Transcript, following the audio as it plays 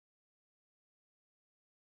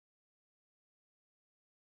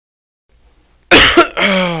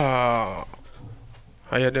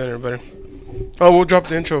How y'all doing, everybody? Oh, we'll drop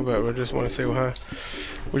the intro, but we just want to say hi.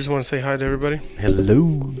 We just want to say hi to everybody. Hello.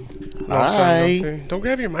 Long time no see. Don't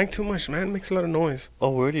grab your mic too much, man. It makes a lot of noise. Oh,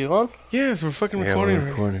 we're already on? Yes, we're fucking recording. We're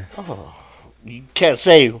recording. Oh. You can't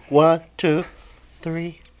say 1, 2,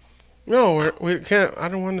 3. No, we can't. I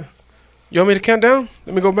don't want to. You want me to count down?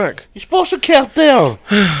 Let me go back. You're supposed to count down.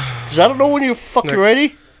 Because I don't know when you're fucking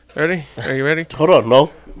ready. Ready? Are you ready? Hold on,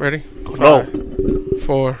 no. Ready? No.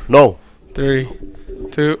 4. No. 3,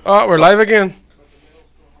 2. Oh, we're live again.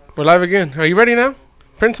 We're live again. Are you ready now,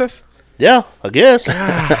 Princess? Yeah, I guess.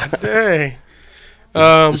 God dang.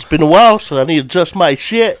 It's been a while, so I need to adjust my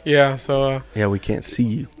shit. Yeah, so Yeah, we can't see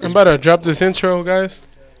you. I'm about to drop this intro, guys.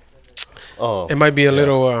 Oh. It might be a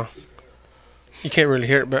little, you can't really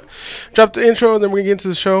hear it, but drop the intro, then we're going to get into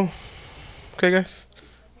the show. Okay, guys?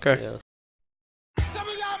 Okay. Yeah. Some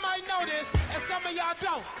of y'all might know this, and some of y'all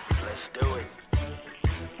don't. Let's do it.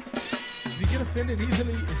 If you get offended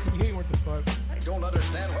easily, you ain't worth the fuck. I don't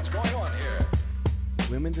understand what's going on here.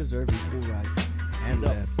 Women deserve equal rights and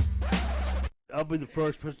lefts. I'll be the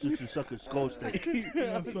first person to suck a skull steak.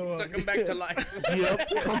 Suck him back to life.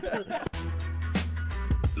 Yep.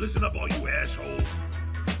 Listen up, all you assholes.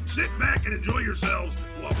 Sit back and enjoy yourselves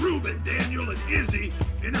while Ruben, Daniel, and Izzy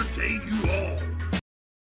entertain you all.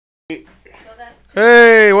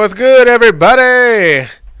 Hey, what's good, everybody?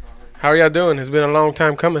 How are y'all doing? It's been a long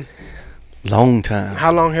time coming. Long time.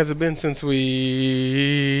 How long has it been since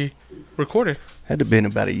we recorded? Had to been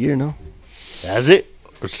about a year, no? That's it.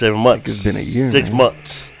 For 7 months. It's been a year, 6 man.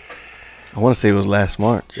 months. I want to say it was last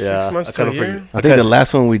March. Yeah. 6 months I to kinda a year? figured- I think the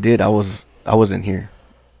last one we did, I wasn't here.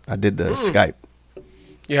 I did the Skype.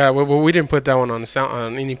 Yeah, well, we didn't put that one on the sound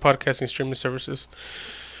on any podcasting streaming services.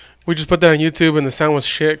 We just put that on YouTube, and the sound was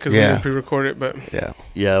shit because we Yeah. didn't pre-record it. But Yeah,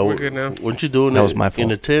 Yeah, We're good now. Weren't you doing That it was my in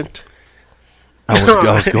fault. a tent?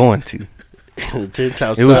 I was going to. In a tent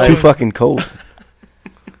outside? It was too fucking cold.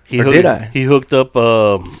 He Or did I? He hooked up a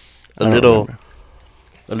I don't little remember.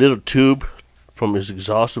 a little tube from his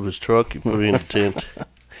exhaust of his truck. He put it in the tent.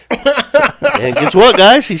 And guess what,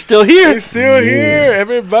 guys? He's still here. he's still here,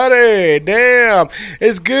 everybody. Damn,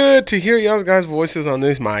 it's good to hear y'all guys' voices on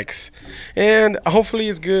these mics, and hopefully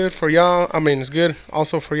it's good for y'all. I mean, it's good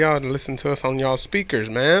also for y'all to listen to us on y'all speakers,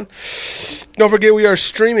 man. Don't forget we are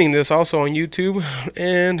streaming this also on YouTube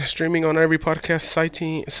and streaming on every podcast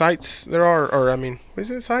sites there are, or I mean, what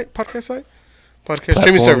is it? Podcast site? Podcast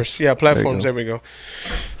streaming Platforms. service. Yeah, platforms. go. There we go.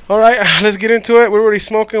 All right, let's get into it. We're already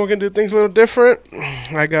smoking. We're going to do things a little different.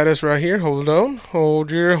 I got us right here. Hold on.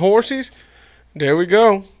 Hold your horses. There we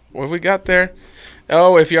go. What we got there?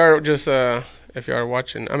 Oh, if you are just, if you are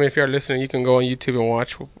watching, I mean, if you are listening, you can go on YouTube and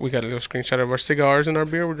watch. We got a little screenshot of our cigars and our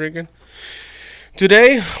beer we're drinking.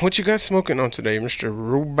 Today, what you got smoking on today, Mr.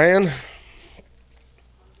 Ruben?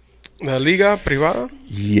 La Liga Privada?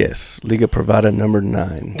 Yes, Liga Privada number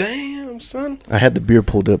 9. Damn, son. I had the beer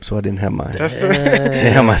pulled up, so I didn't have my That's the...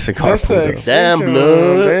 didn't have my cigar That's pulled the up. extension. Damn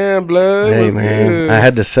blood. Damn blood. Hey What's man, good? I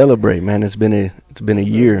had to celebrate, man. It's been a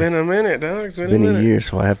year. It's been a minute, dog. It's been Been a a minute. year,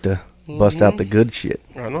 so I have to bust out the good shit.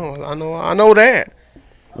 I know that.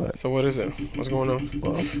 What? So what is it? What's going on? Doing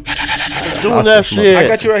Awesome that smoke. shit. I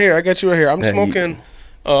got you right here. I'm Yeah, you- smoking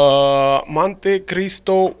Monte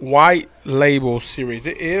Cristo White Label series.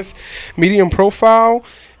 It is medium profile,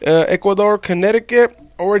 Ecuador, Connecticut,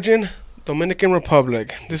 origin, Dominican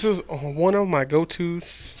Republic. This is one of my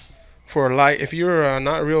go-tos for a light. If you're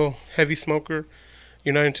not a real heavy smoker,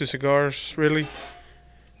 you're not into cigars really,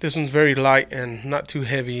 this one's very light and not too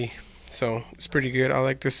heavy, so it's pretty good. I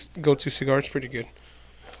like this go-to cigar. It's pretty good.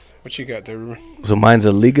 What you got there, Ruben? So mine's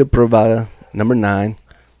a Liga Privada number 9.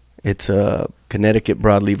 It's a Connecticut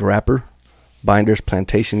broadleaf wrapper. Binders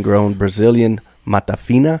plantation grown Brazilian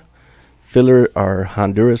Matafina. Filler are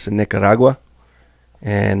Honduras and Nicaragua.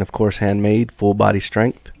 And of course handmade, full body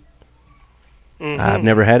strength. I've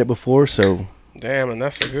never had it before, so Damn, and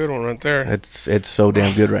that's a good one right there. it's so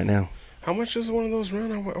damn good right now. How much does one of those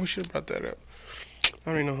run? We should have brought that up.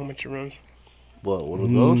 I don't even know how much it runs. What, one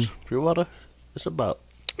of those? Pure water? It's about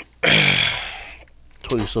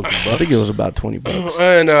 20-something I bucks. think it was about 20 bucks.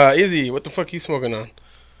 And Izzy, what the fuck you smoking on?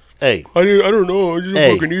 Hey, I don't know. I'm just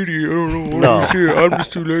Hey. a fucking idiot. I don't know. No. Shit. I'm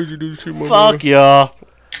just too lazy to do shit. My fuck y'all.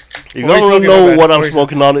 You What are you don't smoking, know my bad? what What I'm are you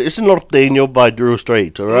smoking on. It's a Norteño by Drew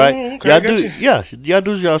Straits, all right? Okay, I got you. Y'all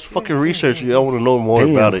do y'all's fucking research. Y'all want to know more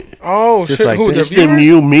Damn. about it. Oh, Just shit. like Who, this. the It's the viewers?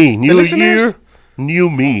 new me. New listeners? year, new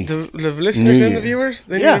me. The listeners New and the Year. viewers?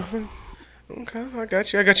 They Yeah. need- Okay, I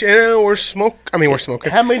got you. And we're smoking.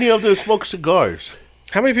 How many of them smoke cigars?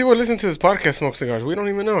 How many people listen to this podcast smoke cigars? We don't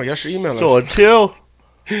even know. Y'all should email So us. until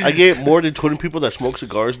I get more than 20 people that smoke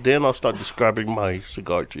cigars, then I'll start describing my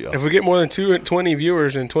cigar to y'all. If we get more than 20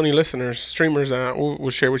 viewers and 20 listeners, streamers, we'll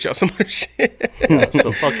share with y'all some more shit.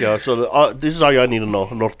 So fuck y'all. So this is all y'all need to know.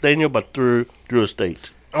 Norteño, but through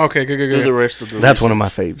Estate. Okay, good. Through the rest of the That's one of my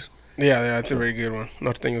faves. Yeah, that's a very good one.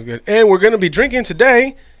 Nothing was good. And we're going to be drinking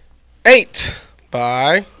today 8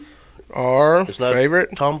 by our It's not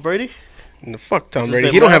favorite. Tom Brady? Fuck Tom Is Brady.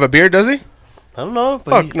 that He don't right? have a beard, does he? I don't know.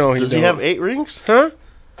 But Fuck no, he does he don't. have 8 rings? Huh?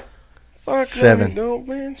 Fuck 7. No, he don't,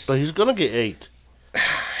 man. But he's gonna get 8.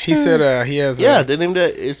 He said he has. Yeah, they named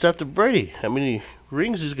that. It's after Brady. How many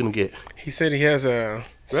rings he's gonna get? He said he has a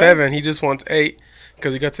 7. He just wants 8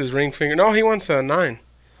 because he got his ring finger. No, he wants a 9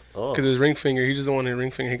 Oh, because his ring finger. He just don't want his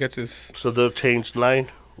ring finger. He gets his. so they'll change 9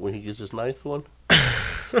 when he gets his 9th one.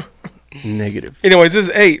 Negative. Anyways, this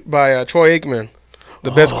is 8 by Troy Aikman,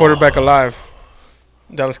 the best quarterback alive.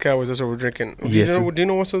 Dallas Cowboys. That's what we're drinking. Yes, sir. Do you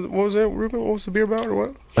know what was it, Ruben? What was the beer about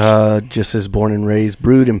or what? Just says born and raised,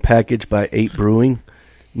 brewed and packaged by 8 Brewing,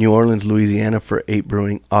 New Orleans, Louisiana for 8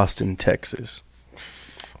 Brewing, Austin, Texas.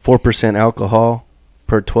 4% alcohol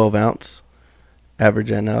per 12 ounce.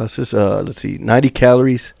 Average analysis. Let's see, 90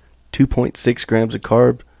 calories, 2.6 grams of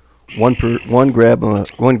carb,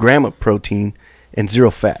 1 gram of protein, and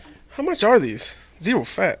 0 fat. How much are these? 0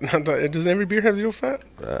 fat. Does every beer have 0 fat?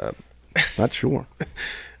 Not sure.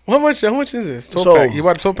 How much is this? 12 So- pack. You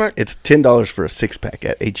bought a 12 pack? It's $10 for a 6-pack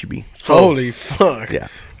at HEB. Holy fuck. Yeah.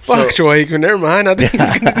 Fuck So- Troy Aikman. Never mind. I think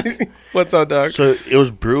he's gonna. What's up, dog? So it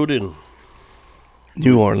was brewed in.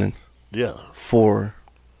 New Orleans Yeah, for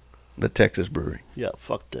the Texas Brewery. yeah.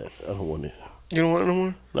 Fuck that. I don't want it. You don't want it no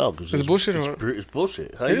more? No, because Is it bullshit or what? It's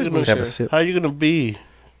bullshit. How It you is gonna Let's have a bullshit. sip. How you gonna be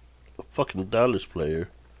a fucking Dallas player?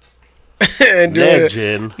 And do it.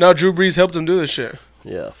 Legend. Now Drew Brees helped him do this shit.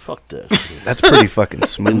 Yeah, fuck that. shit. That's pretty fucking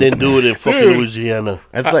smooth. And then do it in fucking Dude. Louisiana.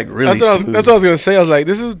 That's like really That's smooth. what I was gonna say. I was like,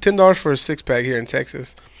 this is $10 for a 6-pack here in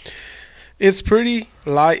Texas. It's pretty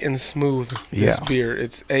light and smooth. This Yeah. beer.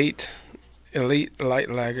 It's 8 Elite Light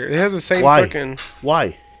Lager. It has the same Why? fucking.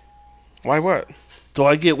 Why? Why what? Do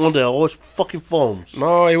I get one that always fucking foams?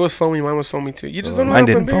 No, it was foamy. Mine was foamy too. You just don't know how Mine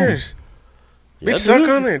to open didn't foam. beers. Yeah, Bitch, suck dude.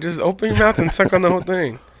 on it. Just open your mouth and suck on the whole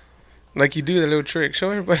thing. Like you do that little trick. Show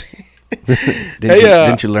everybody.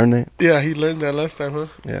 Didn't you learn that? Yeah, he learned that last time, huh?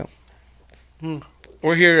 Yeah.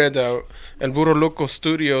 We're here at El Burro Loco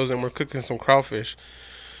Studios, and we're cooking some crawfish.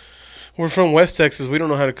 We're from West Texas. We don't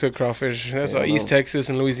know how to cook crawfish. That's East Texas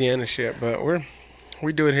and Louisiana shit. But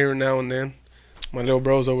we do it here now and then. My little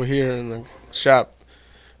bro's over here in the shop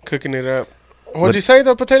cooking it up. What'd you say?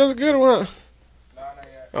 The potatoes are good or what?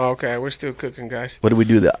 Oh, okay, we're still cooking, guys. What do we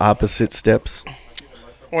do? The opposite steps?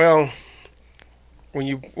 Well,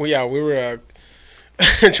 we were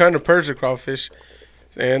trying to purge the crawfish,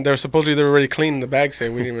 and they're supposedly they were already clean. The bag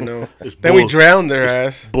said we didn't even know. It's Then we bull- drowned their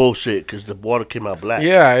ass. Bullshit, because the water came out black.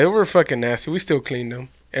 Yeah, it were fucking nasty. We still cleaned them,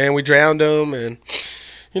 and we drowned them, and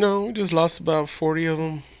we just lost about 40 of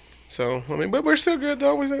them. So I mean, but we're still good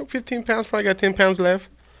though. We got 15 pounds. Probably got 10 pounds left.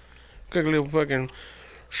 Cook a little fucking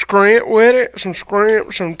scrimp with it. Some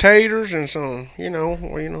scrimp, some taters, and some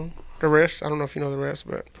the rest. I don't know if you know the rest,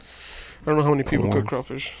 but I don't know how many people cook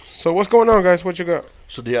crawfish. So what's going on, guys? What you got?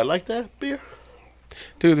 So do y'all like that beer?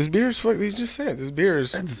 Dude, this beer is fuck. You just said this beer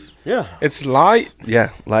is. Yeah. It's light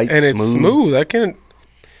Yeah, light, and it's smooth. I can't.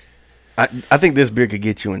 I think this beer could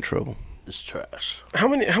get you in trouble. It's trash. How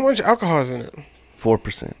much alcohol is in it?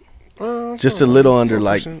 4%. That's Just not a little bad. under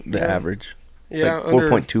like 4%, the yeah. average. It's Yeah, like under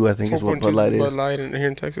 4.2, I think, is what Bud Light is. Bud Light here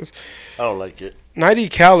in Texas. I don't like it. 90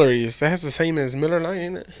 calories. That has the same as Miller Lite,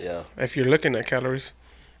 ain't it? Yeah. If you're looking at calories.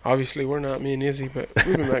 Obviously, we're not, me and Izzy, but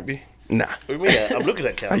Ruben might be. Nah, What do you mean? I'm looking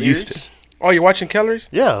at I calories. used to. Oh, you're watching calories?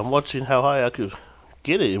 Yeah, I'm watching how high I could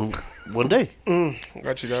get it in one day.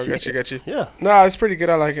 Got you, dog. Got you. Yeah. Nah, it's pretty good.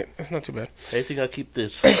 I like it. It's not too bad. I think I keep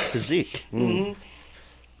this physique.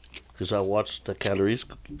 Because I watch the calories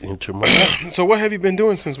enter my mouth. So what have you been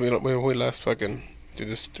doing since we last fucking did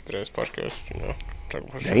this stupid ass podcast? Talking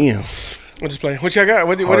about shit. Damn. I'm just playing. What you got?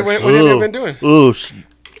 What have you been doing? Ooh,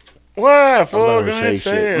 What? Fool, not go gonna ahead, say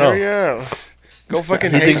say shit. it. No. Hurry up. Go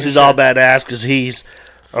fucking he hate thinks and he's all shit. badass because he's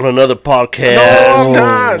on another podcast. No, I'm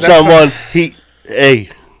not. Someone, hey,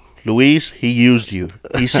 Luis, he used you.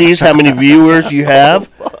 He sees how many viewers you have.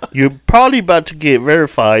 You're probably about to get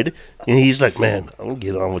verified. And he's like, man, I'm going to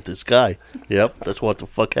get on with this guy. Yep, that's what the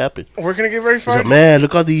fuck happened. We're gonna get very He's like, far. man,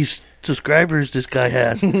 look all these subscribers this guy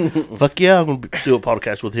has. Fuck yeah, I'm going to do a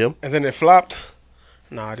podcast with him. And then it flopped.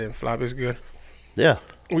 Nah, it didn't flop. It's good. Yeah,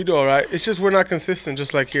 We do all right. It's just we're not consistent,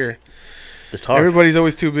 just like here. it's hard. Everybody's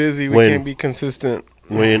always too busy. We When- can't be consistent.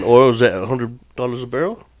 When oil's at $100 a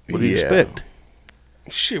barrel, what do you Yeah. expect?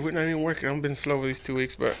 Shit, we're not even working. I've been slow these 2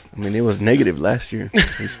 weeks, but I mean, it was negative last year. We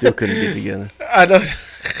still couldn't get together. I know.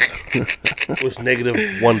 It was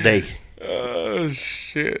negative 1 day. Oh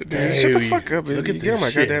shit, dude! Hey, Shut the fuck up, look you at get on my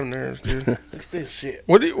this shit. goddamn nerves, dude. Look at this shit.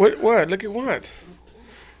 What? What? Look at what?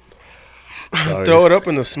 Sorry. Throw it up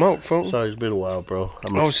in the smoke, folks. Sorry, it's been a while, bro.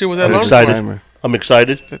 Oh shit, was that I'm long? excited. Timer. I'm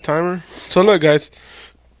excited. The timer. So look, guys.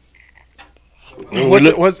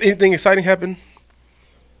 What's anything exciting happen?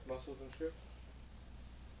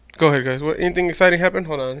 Go ahead, guys. What? Anything exciting happen?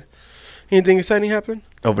 Hold on. Anything exciting happen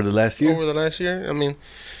Over the last year? over the last year? I mean,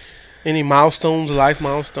 any milestones, life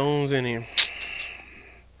milestones? Any?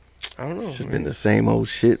 I don't know. It's just man. been the same old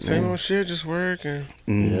shit, Same man. old shit, just work. And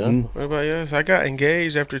Mhm. what about you? I got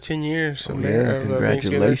engaged after 10 years. So Oh, man, yeah, of, being together.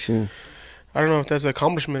 congratulations. I don't know if that's an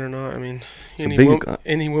accomplishment or not. I mean, a big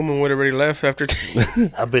any woman would have already left after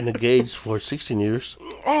 10. I've been engaged for 16 years.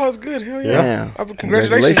 Oh, that's good. Hell yeah. Yeah.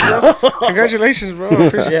 Congratulations, bro. Congratulations, bro. I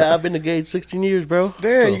appreciate Yeah, I've been engaged 16 years, bro.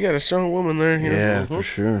 Damn, you got a strong woman there. You know? Yeah, for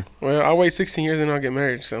sure. Well, I'll wait 16 years and I'll get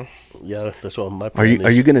married. So Yeah, that's what my Are plan you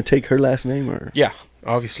is. gonna take her last name or? yeah,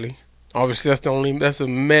 obviously, that's a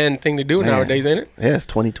man thing to do Man. nowadays, ain't it? Yeah, it's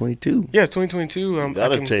 2022. Yeah, it's 2022.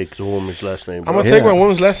 Gotta take the woman's last name, I'm bro. gonna take my Yeah.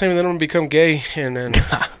 woman's last name and then I'm gonna become gay, and then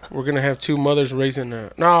we're gonna have two mothers raising. No,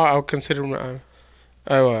 I'll consider. Bye.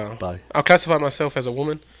 I'll classify myself as a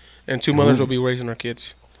woman, and two mothers will be raising our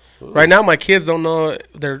kids. Right now, my kids don't know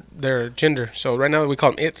their gender, so right now we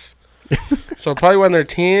call them it's. So probably when they're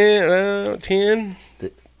 10,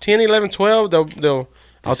 11, 12, I'll tell them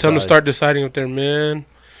to Decide. start deciding if they're men,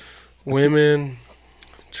 women,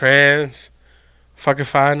 trans. Fuck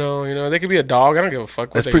if I know, they could be a dog. I don't give a fuck.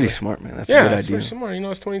 What That's they pretty are. smart, man. That's Yeah, a good that's idea. pretty smart.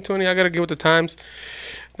 It's 2020. I gotta get with the times.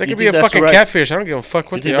 They You could be think a that's fucking the right- catfish. I don't give a fuck You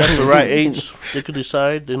what they think are. that's the right age? They could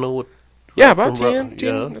decide. They know what. Yeah, right about from wrong- 10.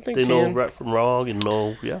 10, Yeah, I think they 10. know right from wrong and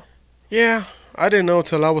know. Yeah. Yeah, I didn't know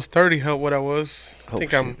till I was 30 what I was. I Oh,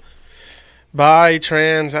 think shit. I'm bi,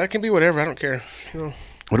 trans. I can be whatever. I don't care.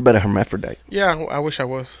 What about a hermaphrodite? Yeah, I wish I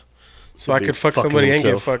was. So Could I be could fuck fucking somebody and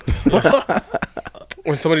get himself. fucked.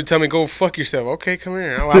 When somebody tell me, go fuck yourself. Okay, come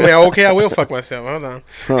here. I mean, okay, I will fuck myself. Hold on.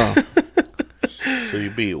 Huh. So you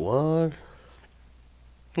beat 1,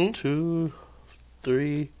 Hmm? 2,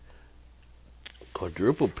 3,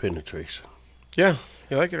 quadruple penetration. Yeah,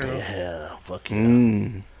 you like it or not? Yeah,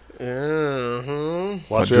 fucking. Mm.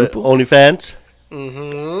 Watch your Quadruple? OnlyFans.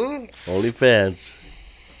 Mm-hmm. OnlyFans.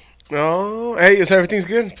 Oh, hey, is everything's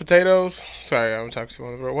good? Potatoes. Sorry, I'm talking to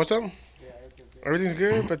one bro. What's up? Everything's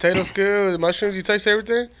good. Potatoes good. Mushrooms. You taste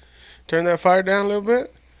everything. Turn that fire down a little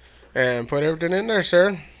bit, and put everything in there,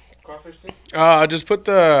 sir. Crawfish stick? Just put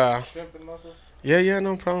the. Shrimp and mussels? Yeah,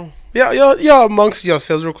 no problem. Yeah, y'all amongst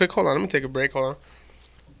yourselves real quick. Hold on, let me take a break. Hold on.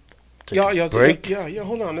 Take Y'all a break. Yeah.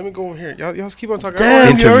 Hold on, let me go over here. Y'all keep on talking.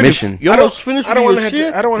 Damn, you already- Intermission. You I don't- almost finished I don't with want to your have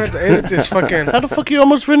shit. to. I don't want to have to edit this fucking. How the fuck you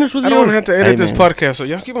almost finished with I don't your want to have to edit Hey, this man. podcast. So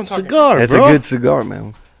y'all keep on talking. cigar, That's bro? a good cigar,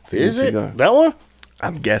 man. It's a good Is it? cigar. That one?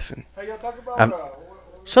 I'm guessing. Hey, y'all talk about. I'm-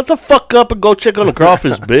 Shut the fuck up and go check on the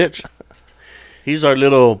crawfish, bitch. He's our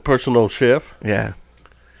little personal chef. Yeah.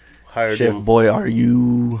 Hired Chef him. boy, are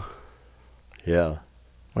you Yeah.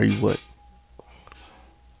 what? I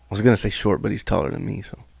was gonna say short, but he's taller than me,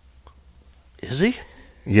 so Is he?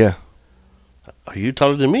 yeah. Are you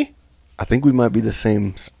taller than me? I think we might be the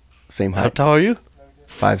same How height. tall are you?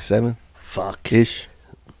 5'7" Fuck. ish.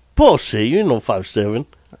 Bullshit. You know 5'7".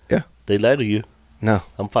 Yeah. They lie to you. No,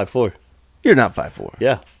 I'm 5'4". you're not 5'4".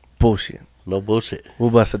 Yeah. Bullshit. No bullshit. We'll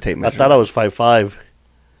bust a tape I measure. thought I was 5'5".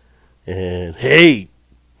 And hey,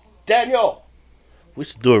 Daniel, we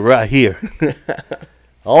should do it right here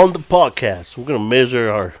on the podcast. We're gonna measure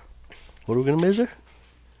our. What are we gonna measure?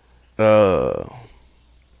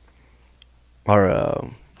 Our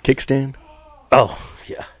kickstand Oh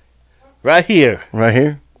yeah, right here. right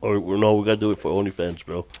here. Or no, we gotta do it for OnlyFans,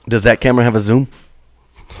 bro. Does that camera have a zoom?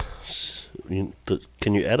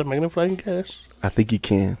 Can you add a magnifying glass? I think you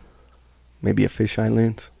can. Maybe a fisheye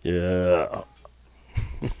lens, Yeah.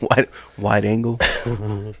 wide angle.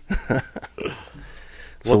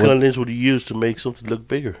 What kind of lens would you use to make something look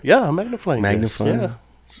bigger? Yeah, a magnifying glass. Magnifying. Yeah.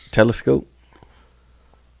 Telescope.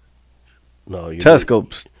 No, you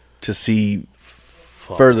Telescopes to see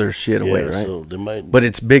fuck. further shit away, Yeah, right? So they might. But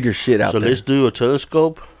it's bigger shit out So there. let's do a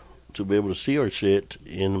telescope to be able to see our shit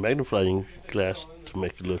in a magnifying glass to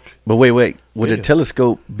make it look. But wait. Would a Bigger.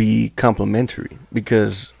 telescope be complementary?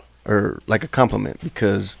 Or like a complement?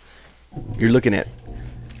 Because you're looking at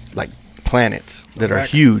like planets that are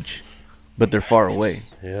Correct. huge, but they're far away.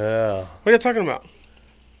 Yeah. What are you talking about?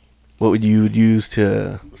 What would you use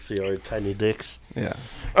to? See our tiny dicks. Yeah.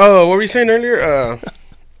 Oh, what were you saying earlier?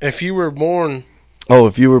 If you were born Oh,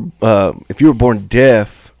 if you were born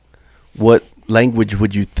deaf, what language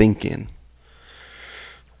would you think in?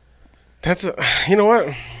 That's a. You know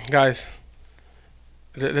what, guys?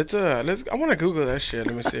 Let's I want to Google that shit.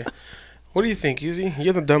 Let me see. What do you think, Easy?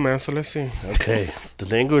 You're the dumbass, so let's see. Okay, the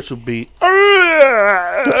language would be.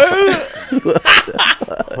 I'm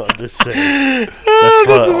just saying. That's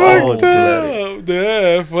what. Oh, bloody.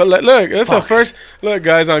 Deaf. Well, look, that's the first. Look,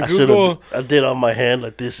 guys, on Google. I did on my hand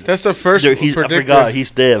like this. That's the first I predictor. forgot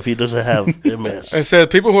he's deaf. He doesn't have MS. It says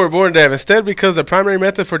people who are born deaf. Instead, because the primary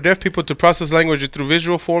method for deaf people to process language is through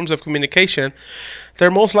visual forms of communication,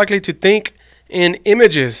 they're most likely to think in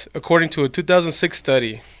images, according to a 2006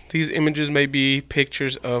 study. These images may be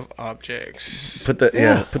pictures of objects. Put that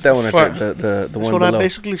one at What? the That's one what below. I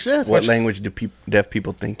basically said. What language do deaf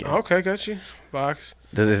people think in? Okay, got you. Box.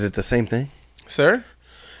 Is it the same thing? Sir?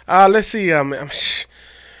 Let's see. I mean,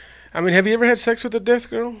 have you ever had sex with a deaf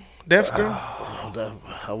girl? Deaf girl?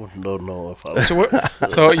 I wouldn't know if I was. So,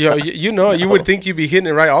 so you would think you'd be hitting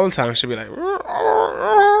it right all the time. She'd be like,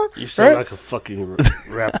 You sound right? like a fucking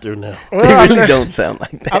raptor now. Well, They I've really ne- don't sound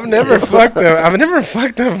like that. I've never fucked them. I've never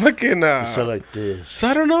fucked a fucking. You sound like this. So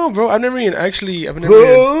I don't know, bro. I've never even. I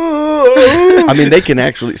mean, they can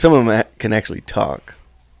actually. Some of them can actually talk.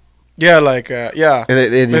 Yeah, like yeah. And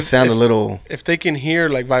they just If- sound a if- little. If they can hear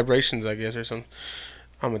like vibrations, I guess, or something.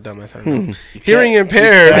 I'm a dumbass. I don't know. You Hearing can't-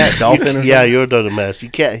 impaired. That dolphin or Yeah, something? you're a dumbass. You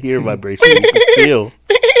can't hear vibration. You can feel.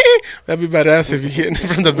 That'd be badass if you hit it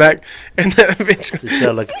from the back and that bitch. You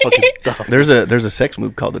sound like a fucking dolphin. There's a sex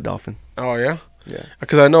move called the dolphin. Oh yeah. Yeah.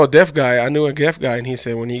 Because I know a deaf guy. I knew a deaf guy, and he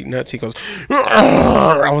said when he eat nuts, he goes.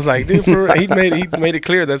 I was like, dude, he made it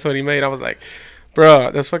clear that's what he made. I was like,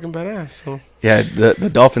 bro, that's fucking badass. So. Yeah, the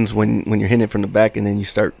dolphins when you're hitting it from the back and then you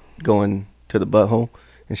start going to the butthole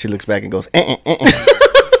and she looks back and goes.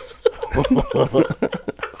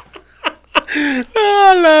 Oh,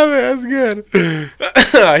 I love it. That's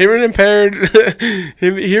good.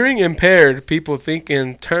 Hearing impaired people think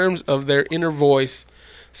in terms of their inner voice.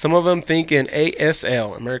 Some of them think in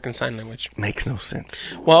ASL, American Sign Language, Makes no sense.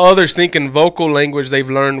 while others think in vocal language they've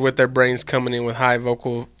learned with their brains coming in with high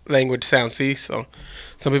vocal language sound. See, so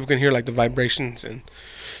some people can hear like the vibrations and.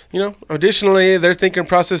 Additionally, their thinking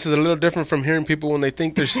process is a little different from hearing people when they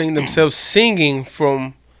think they're seeing themselves singing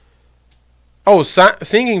from.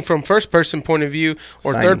 Singing from first person point of view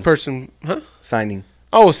or Signing. third person, huh? Signing.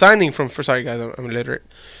 Oh, signing from. Sorry, guys, I'm illiterate.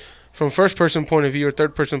 From first person point of view or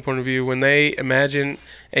third person point of view, when they imagine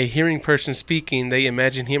a hearing person speaking, they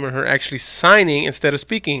imagine him or her actually signing instead of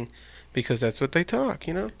speaking, because that's what they talk.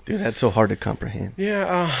 Dude, that's so hard to comprehend.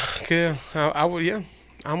 Yeah. Okay. I would. Yeah.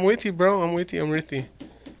 I'm with you, bro. I'm with you.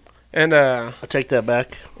 And I take that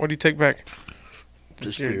back. what do you take back?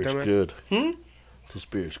 This You're a beer's dumbass. good. Hmm? This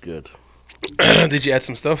beer's good. Did you add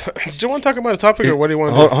some stuff? Did you want to talk about a topic or what do you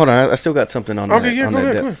want to Hold, do? hold on, I still got something on Okay, that. yeah, on go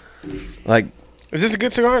that ahead, depth. Like, Is this a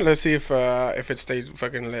good cigar? Let's see if it stays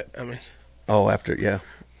fucking lit. I mean, after, yeah.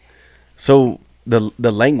 So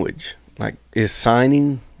the language, like, is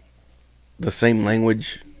signing the same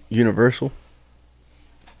language universal?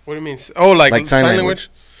 what do you mean? Oh, like Sign sign language.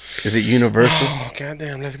 language? Is it universal? Oh,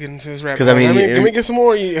 goddamn. Let's get into this rap. 'Cause, I mean, let me get some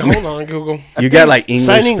more. Hold on, Google. You got like English,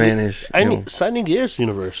 Signing- Spanish. Signing is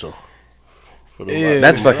universal. For the Yeah.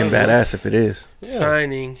 That's fucking badass if it is.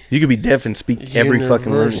 Signing. You could be deaf and speak every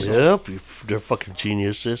fucking Universal. language. Yep, they're fucking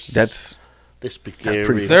geniuses. That's They speak that's every.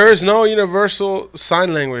 pretty There is no universal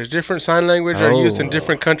sign language. Different sign language are used in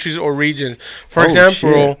different countries or regions. For Oh,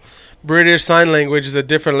 example, British Sign Language is a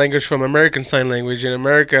different language from American Sign Language. In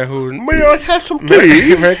America, May I have some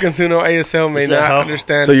tea? Americans who know ASL may Is that not how-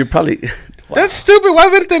 understand. so you're probably That's stupid. Why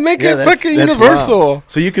would they make Yeah, it that's- fucking that's universal? wild.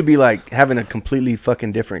 So you could be like having a completely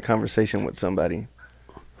fucking different conversation with somebody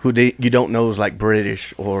who you don't know is like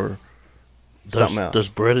British or something else. Does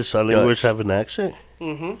British Sign Language Dutch. have an accent?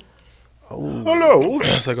 Mm-hmm. Oh. Hello.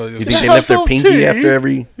 It's like, You think they left their pinky after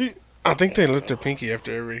I think they lift their pinky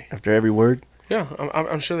after every. word? Yeah,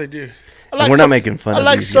 I'm sure they do. I And we're not making fun I of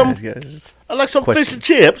like these some- guys. I like some Question. fish and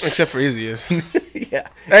chips. Except for Easy is. Yeah.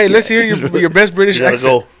 Hey, let's hear your best British You gotta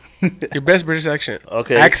accent. go. Your best British accent.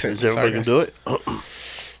 Okay. Accent. Is Sorry, everybody guys. gonna do it?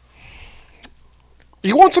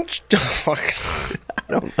 You want some fuck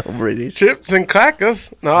I don't know British. chips and crackers?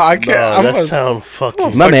 No, I can't. No, I'm that a, sound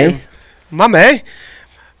fucking. My man. my man.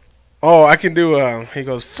 Oh, I can do. He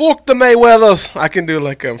goes, "Fuck the Mayweathers." I can do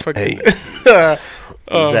like fucking. Hey.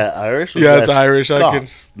 Is that Irish? or yeah, it's that's Irish. I can.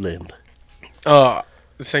 Scotland?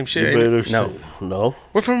 The same shit. You ain't it? better No. say- No.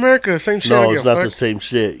 We're from America. Same shit. I No, give it's a not fuck. the same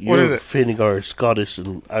shit. What You're is it? Finning are Scottish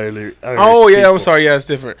and Irish. Oh yeah, people. I'm sorry. Yeah, it's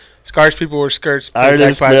different. Scottish people wear skirts. play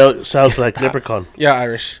Ireland's bagpipes. male sounds like leprechaun. Yeah,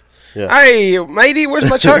 Irish. Yeah. Hey, matey, where's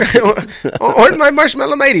my chocolate? Where's my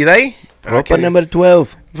marshmallow, matey? They. Proper number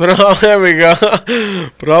 12. There we go.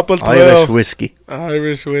 Proper 12. Irish whiskey.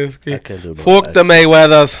 Irish whiskey. I can't do no Fuck the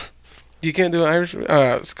Mayweathers. You can't do Irish,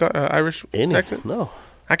 Irish Any? accent? No.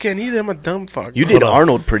 I can't either. I'm a dumb fuck. You did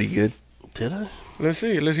Arnold pretty good. Did I? Let's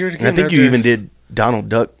see. Let's hear it And again. I think you after. even did Donald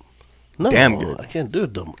Duck. No. Damn good. I can't do a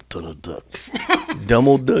dumb ton of duck. Dumb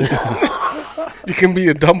old Duck. You can be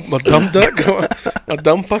a dumb duck, or a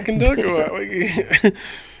dumb fucking duck, or what?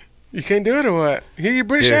 You can't do it, or what? Hear your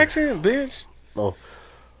British Yeah. accent, bitch.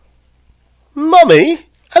 Mummy,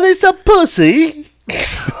 and it's a pussy.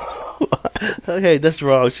 Okay, that's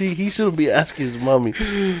wrong. See, he shouldn't be asking his mommy.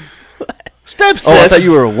 Stepsis, Oh, I thought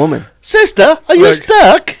you were a woman. sister, are you Look.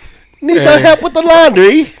 stuck? Need some Hey. help with the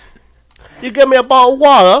laundry? You give me a bottle of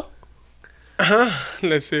water?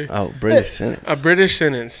 Let's see. Oh, British sentence. A British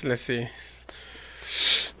sentence. Let's see.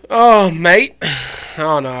 Oh, mate.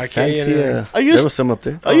 Oh no, I can't. Fancy, Are you there was some up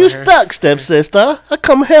there. Are you here. stuck, stepsister? I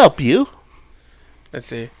come help you. Let's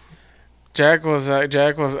see. Jack was.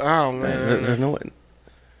 Oh man. There's no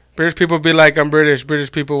British people be like, I'm British.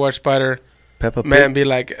 British people watch Spider Peppa Pig. Man be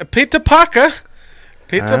like, Peter Parker.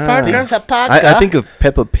 Peter Ah. Parker. I think of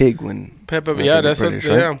Peppa Pig when Peppa. I Yeah, think that's what. British,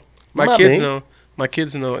 right? Yeah. My Mommy. kids know. My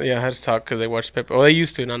kids know. Yeah, I had to talk because they watch Peppa. Well, they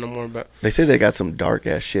used to, not no more. But they say they got some dark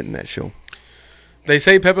ass shit in that show. they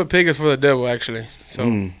say Peppa Pig is for the devil, actually. So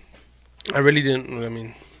Mm. I really didn't. I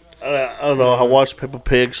mean, I don't know. I watched Peppa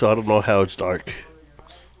Pig, so I don't know how it's dark.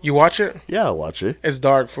 you watch it. Yeah, I watch it. It's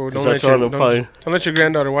dark. Fool. Don't that let your trying to find- don't let your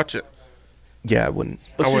granddaughter watch it. Yeah, I wouldn't.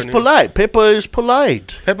 But I she's wouldn't polite. Peppa is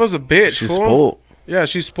polite. Peppa's a bitch. She's fool. spoiled, Yeah,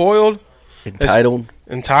 she's spoiled, entitled.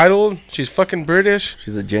 entitled. She's fucking British.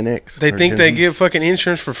 She's a Gen X. They or think Gen they Z. give fucking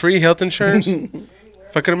insurance for free, health insurance.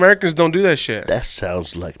 Fucking Americans don't do that shit. That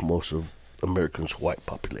sounds like most of Americans' white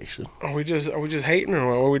population. Are we just hating or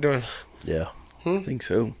what are we doing? Yeah. I think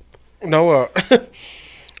so. No,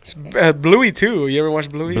 it's, Bluey too. You ever watch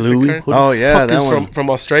Bluey? It's a Bluey. current- Oh yeah, that one. from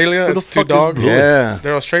Australia. Who the It's two fuck is dogs. Bluey? Yeah.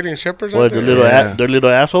 They're Australian shepherds. What, Aren't the they? little Yeah. they're little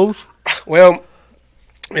assholes? Well,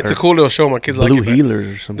 it's a cool little show. My kids like Blue it. but healers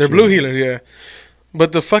or something. They're blue healers, yeah.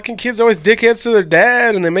 But the fucking kids are always dickheads to their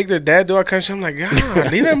dad, and they make their dad do all kind of shit. I'm like,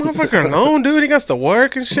 God, leave that motherfucker alone, dude. He got to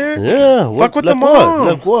work and shit. Yeah. Fuck with the like mom.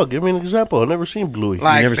 What? Like what? Give me an example. I've never seen Bluey.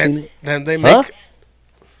 Like never that- seen it? Then they make Huh?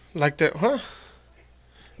 like that, huh?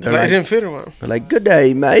 They're Like, like, it didn't fit or what? they're like, good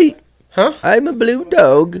day, mate. Huh? I'm a blue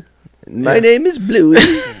dog. My name is Bluey.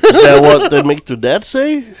 Is that what they make their dad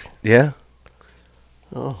say? yeah.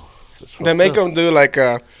 Oh. that's They fucked make up. them do like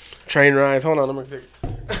train rides. Hold on, let me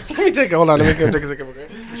take. Hold on, let me take a second. Okay.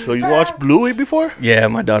 So you watched Bluey before? Yeah,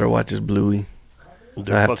 my daughter watches Bluey.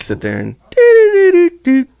 They're I have fucking- to sit there and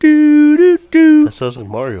That sounds like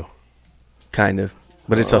Mario. kind of,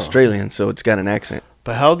 but it's Australian, so it's got an accent.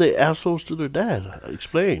 But how they assholes to their dad?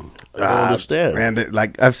 Explain. I don't understand. Man,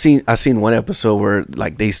 like I seen one episode where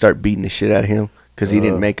like they start beating the shit out of him because he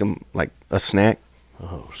didn't make him like a snack.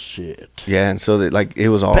 Oh shit. Yeah, and so that like it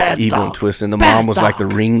was all Bad evil dog. and twisted. And the Bad mom was like the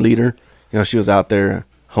dog. ringleader. You know, she was out there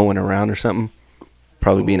hoeing around or something,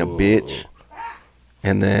 probably being a bitch.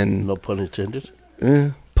 And then, No pun intended.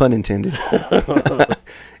 pun intended.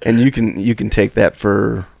 And you can take that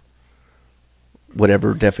for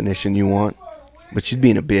whatever definition you want, but she's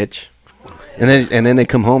being a bitch. And then they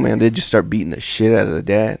come home, man. They just start beating the shit out of the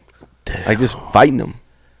dad, like just fighting him,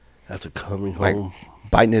 After coming like home.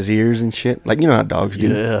 biting his ears and shit. Like you know how dogs do.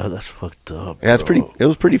 Yeah, that's fucked up. Yeah, it's bro. It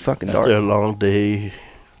was pretty fucking dark. After a long day,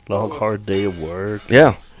 long hard day of work.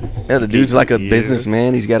 Yeah. Yeah, the dude's like a Yeah.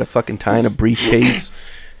 businessman. He's got a fucking tie in a briefcase.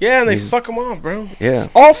 Yeah, and they fuck him off, bro. Yeah.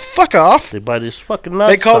 Oh, fuck off. They buy this fucking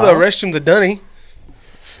They call the out. restroom the dunny.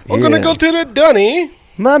 We're gonna Yeah. go to the dunny,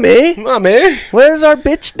 Mommy, mommy. where's our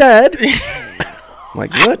bitch dad? I'm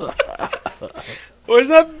like, what? Where's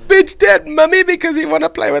that bitch dead, mommy? Because he wanna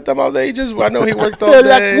play with them all day. I know he worked all They're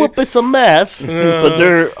day. like whooping some ass, but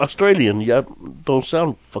they're Australian. Yeah, don't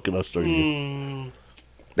sound fucking Australian.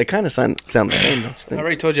 They kind of sound the same, don't you I think?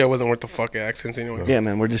 already told you I wasn't worth the fuck accents anyways. Yeah,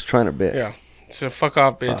 man, we're just trying our best. Yeah. So fuck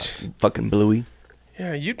off, bitch. Fucking Bluey.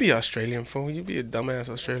 Yeah, you'd be Australian, fool. You'd be a dumbass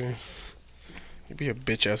Australian. You'd be a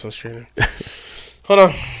bitch ass Australian. Hold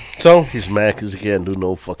on. So, He's mad because he can't do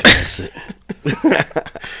no fucking accent.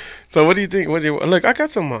 what do you think? What do you look? I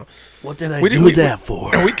got some. What did I We did- do we- that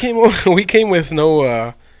for? We came. We came with no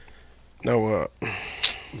You know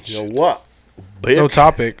what? Bitch. no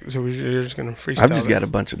topic. So we're just gonna freestyle. I've just it. got a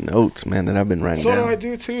bunch of notes, man, that I've been writing So do I down.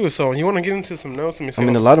 do too. So you want to get into some notes? Let me see. I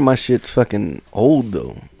mean, a lot of my shit's fucking old,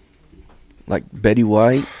 though. Like Betty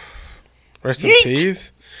White. Rest in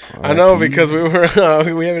peace. I know because we were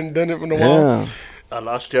we haven't done it in a while. Yeah. I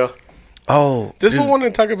lost you. Oh, This dude. fool wanted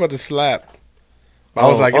to talk about the slap. I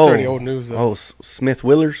was like, it's already old news though. Oh, Smith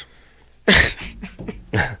Willers.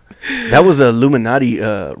 That was a Illuminati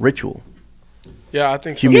ritual. Yeah, I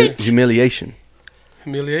think so. Humiliation.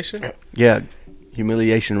 Humiliation? Yeah,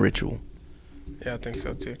 humiliation ritual. Yeah, I think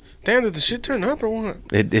so too. Damn, did the shit turn up or what?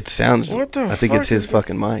 It sounds. What the I think fuck it's his is that?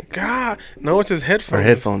 fucking mic God. No, it's his headphones. or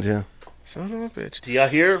headphones. Yeah, Son of a bitch. Do y'all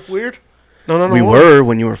hear weird? No. we what? were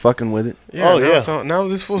when you were fucking with it. Yeah, Oh, now yeah. it's on- now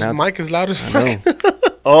this fool's Now it's- mic is loud as I fuck. know.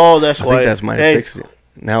 Oh, that's I why. think that's might have fixed it.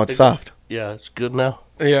 Now it's soft. Yeah, it's good now.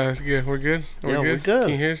 Yeah, it's good. We're good. Yeah, we're good. Can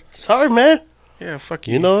you hear us? Sorry, man. Yeah, fuck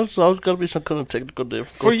you. You know, it's always got to be some kind of technical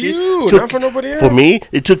difficulty. for you, Took- not for nobody else. For me,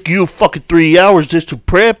 it took you fucking 3 hours just to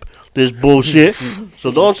prep this bullshit.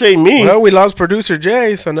 So don't say me. Well, we lost producer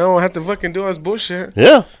Jay, so now I have to fucking do us bullshit.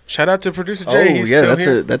 Yeah. Shout out to producer Oh Jay. He's yeah, still that's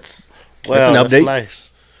here. that's Wow, an update. nice.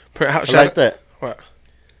 I Shout like out, that. What?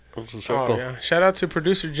 That's a Oh circle. yeah. Shout out to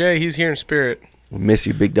producer Jay. He's here in spirit. We miss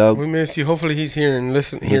you, big dog. We miss you. Hopefully he's here and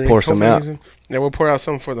listen. We'll Hearing. pour some Hopefully out. he's in- Yeah, we'll pour out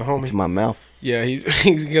something for the To homie. my mouth. Yeah, he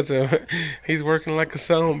gets a. He's working like a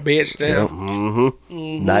son bitch now.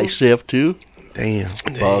 Mm-hmm. Night shift, too. Damn.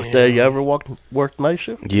 Fuck that. You ever worked night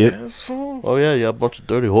shift? Yep. Yes, fool. Oh, yeah. A bunch of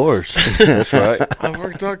dirty whores. That's right. I've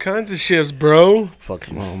worked all kinds of shifts, bro.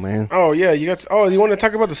 Fucking. Oh man. Oh yeah, you got. You want to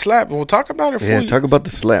talk about the slap? We'll talk about it. Fool. Yeah. Talk about the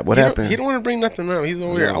slap. What He don't- happened? He don't want to bring nothing up. He's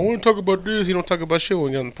over here. I want to talk about this. He don't talk about shit when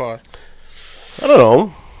we get on the pod. I don't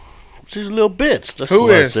know. She's a little bitch. That's Who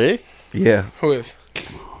what is? I say. Yeah. Who is?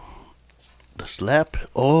 The slap?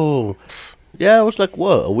 Oh. Yeah, it was like,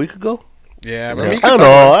 what, a week ago? Yeah, I but don't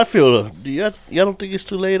know. I feel. Y'all don't think it's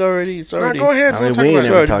too late already? It's No, already. go ahead. I We'll mean, talk we ain't about It's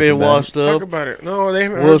never it. already talked been about it. washed Talk up. about it. No, they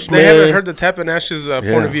haven't. Will Heard, they haven't Smith. heard the Tap and Ash's point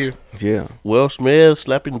Yeah. of view. Yeah. Will Smith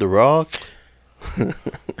slapping The Rock.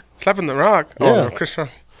 Slapping the Rock. Yeah. Oh, no, Chris Rock.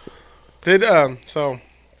 Did so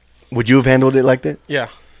Would you have handled it like that? yeah.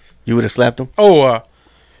 You would have slapped him? Oh,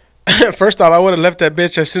 first off, I would have left that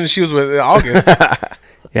bitch as soon as she was with August.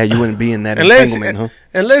 Yeah, you wouldn't be in that unless entanglement, huh?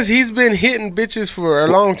 unless he's been hitting bitches for a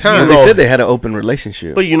long time. They said they had an open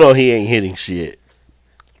relationship. But you know he ain't hitting shit.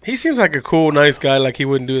 He seems like a cool, nice guy. Like he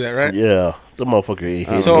wouldn't do that, right? Yeah. The motherfucker ain't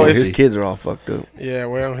hitting So if his he- kids are all fucked up. Yeah,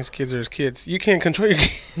 well, his kids are his kids. You can't control your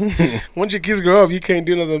kids. Once your kids grow up, you can't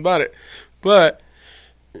do nothing about it. But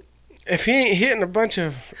if he ain't hitting a bunch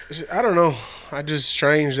of, I don't know. I just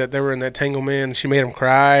strange that they were in that tanglement. She made him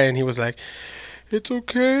cry, and he was like, "It's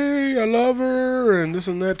okay, I love her," and this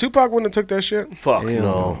and that. Tupac wouldn't have took that shit. Fuck Hell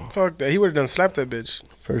no. Fuck that. He would have done slapped that bitch.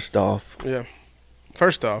 First off, Yeah.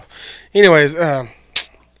 First off. Anyways, I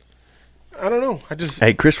don't know. I just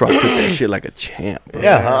hey, Chris Rock took that shit like a champ. Bro.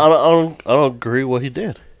 Yeah, I don't agree what he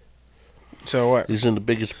did. so what? He's in the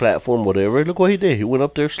biggest platform, whatever. Look what he did. He went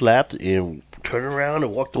up there, slapped, and turned around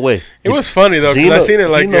and walked away. It was funny though, because I Zeno- seen it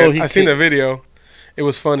like Zeno, he I seen the can't- video. It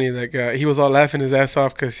was funny. Like he was all laughing his ass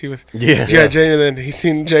off because he was Yeah. Jada. Then he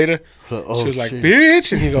seen Jada. Oh, She was like, shit.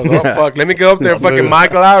 "Bitch," and he goes, "Oh fuck, let me go up there, and fucking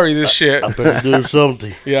Mike Lowry this shit." I better do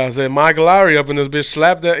something. Yeah, I said Mike Lowry up in this bitch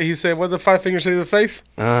slapped that. He said, "What the 5 fingers say to the face?"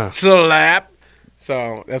 Ah, Slap.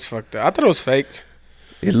 So that's fucked up. I thought it was fake.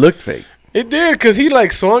 it looked fake. It did because he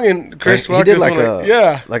like swung and Chris Like, Rock he did just like went a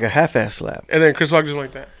yeah, like a half-ass slap, and then Chris Rock just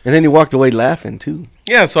went like that. and then he walked away laughing too,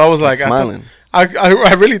 Yeah, so I was like, smiling.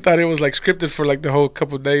 I really thought it was like scripted for like the whole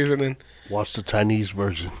couple of days, and then Watch the Chinese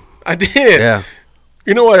version. I did. Yeah,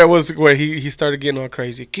 You know what it was where he started getting all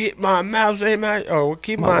crazy. Keep my mouth in my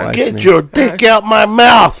keep My my wife's Get name. your dick out my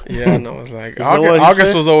mouth. yeah. And I was like, that what he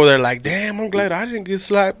August said? was over there like, damn, I'm glad I didn't get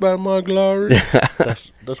slapped by my glory.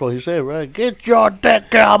 That's what he said, right? Get your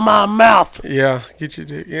dick out my mouth. Yeah, get your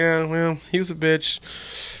dick. Yeah, well, he was a bitch.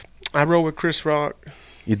 I rode with Chris Rock.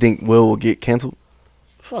 You think Will get canceled?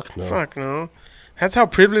 Fuck no. Fuck no. That's how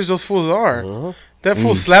privileged those fools are. Uh-huh. That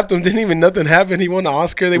fool slapped him. Didn't even nothing happen. He won the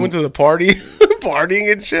Oscar. They went to the party,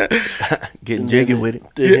 partying and shit. Getting jiggy with it.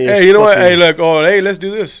 Yeah, hey, you know what? Hey, look. Oh, hey, let's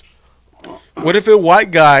do this. What if a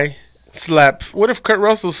white guy slapped? What if Kurt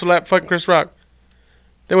Russell slapped fucking Chris Rock?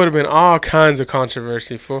 There would have been all kinds of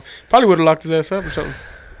controversy. Fool. Probably would have locked his ass up or something.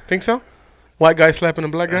 Think so? White guy slapping a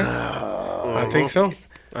black guy? I think so.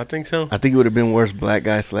 I think so. I think it would have been worse black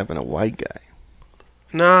guy slapping a white guy.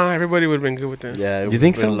 Nah, everybody would have been good with that. Yeah, it You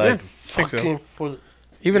think would've been so? Like, Yeah, think so. fucking for the-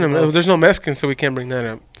 Even there's no Mexican, so we can't bring that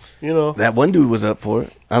up. you know. That one dude was up for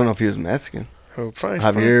it. I don't know if he was Mexican. Oh, fine,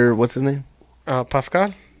 Javier, what's his name?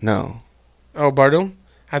 Pascal? No, Oh, Bardem?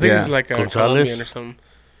 I think Yeah. he's like a Gonzalez? Colombian or something.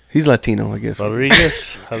 he's Latino, I guess. Rodriguez.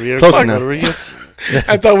 Javier Close enough. Rodriguez.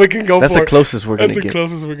 That's all we can go That's for. the closest we're That's gonna the get.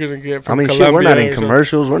 closest we're gonna get. I From mean, shit, we're not Colombia in or something.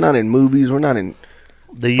 commercials. We're not in movies. We're not in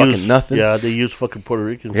They Fucking use nothing. Yeah, they use fucking Puerto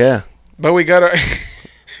Ricans. yeah, But we got our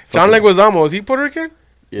John Leguizamo. Is he Puerto Rican?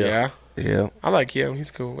 Yeah. yeah. I like him. He's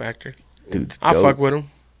a cool actor. Dude's I dope. fuck with him.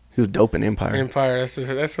 He was dope in Empire. Empire.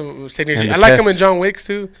 That's some signature. And I The like him Pest. in John Wicks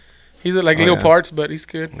too. He's like Oh, little yeah. parts, but he's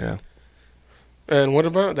good. Yeah. And what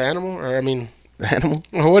about the animal? Or I mean, The Animal.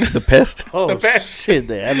 what? The Pest. Oh, The best. shit,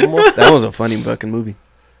 the animal. That was a funny fucking movie.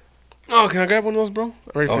 Oh, can I grab one of those, bro?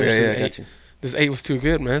 I already Oh finished yeah, this I eight. got you. This 8 was too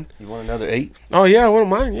good, man. You want another 8? Oh yeah, I wouldn't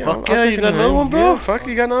mind. Yeah, Fuck I'll yeah, take you got another another one, bro? Yeah, fuck,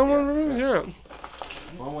 you got another one, bro?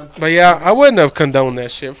 Yeah. But yeah, I wouldn't have condoned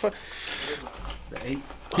that shit.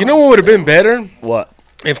 You know what would have been better What?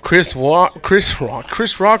 if Chris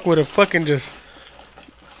Rock would have fucking just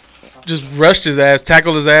rushed his ass,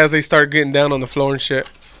 tackled his ass. They start getting down on the floor and shit.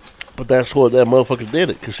 But that's what that motherfucker did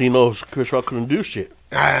it, because he knows Chris Rock couldn't do shit.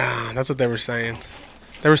 Ah, that's what they were saying.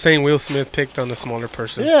 They were saying Will Smith picked on the smaller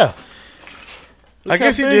person. Yeah. I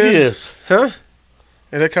guess he Look how big did. He is. Huh?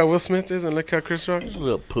 And look how Will Smith is, and look how Chris Rock. He's a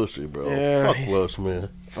little pussy, bro. Yeah. Fuck Will Smith.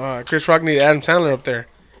 Chris Rock needed Adam Sandler up there.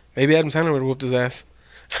 Maybe Adam Sandler would have whooped his ass.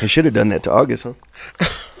 He should have done that to August, huh?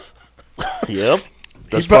 Yep.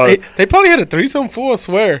 That's They probably had a threesome fool, I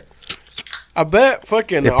swear. I bet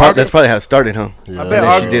fucking That's August. probably how it started, huh? Yeah. I And bet then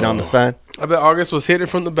she August, did on the side. I bet August was hitting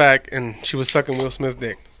from the back and she was sucking Will Smith's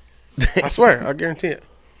dick. I swear, I guarantee it.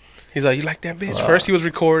 He's like, you like that bitch? First he was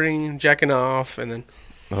recording, jacking off, and then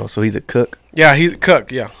Oh, so he's a cook. yeah, he's a cook.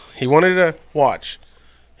 Yeah, he wanted to watch.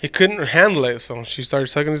 He couldn't handle it, so she started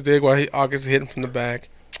sucking his dick while August hit him from the back.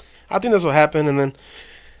 I think that's what happened, and then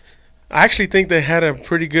I actually think they had a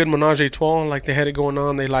pretty good menage a trois. Like they had it going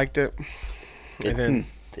on, they liked it, and then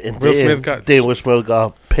And Will then, Smith got- Then Will Smith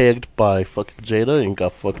got pegged by fucking Jada and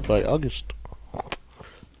got fucked by August.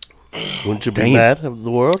 Wouldn't you be Damn. mad at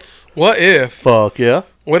the world? what if Yeah.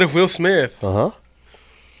 Will Smith Uh-huh.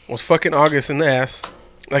 was fucking August in the ass,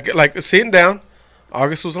 like sitting down.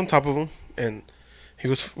 August was on top of him, and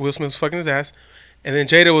Will Smith was fucking his ass, and then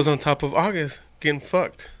Jada was on top of August getting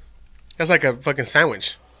fucked. That's like a fucking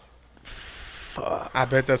sandwich. Fuck. I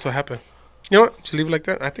bet that's what happened. You know what? Should leave it like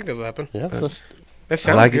that. I think that's what happened. Yeah, That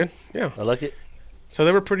sounds like it. good. Yeah. I like it. So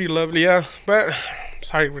they were pretty lovely. Yeah, but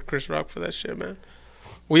sorry with Chris Rock for that shit, man.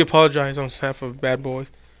 We apologize on behalf of Bad Boys.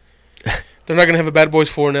 They're not gonna have a Bad Boys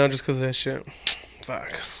 4 now just because of that shit.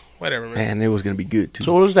 Fuck. Whatever, man. Man, it was going to be good, too.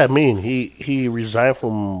 So what does that mean? He resigned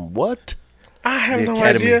from what? I have The no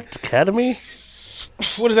Academy. idea. Academy?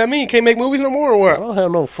 What does that mean? Can't make movies no more or I what? don't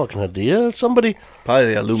have no fucking idea. Somebody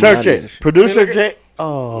Probably the search Illuminati. it. Producer Look at- J.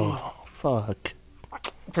 Oh, fuck.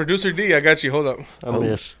 Producer D, I got you. Hold up. I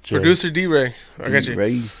miss J. Producer D Ray, I got you.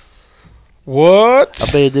 Ray. What?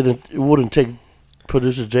 I bet it wouldn't take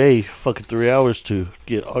Producer J fucking 3 hours to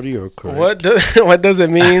get audio correct. What does it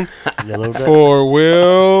mean You know that? for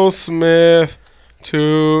Will Smith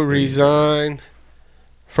to resign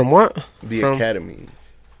from what? The From- Academy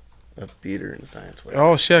of Theater and Science. Whatever.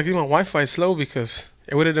 Oh shit! I think my Wi-Fi is slow because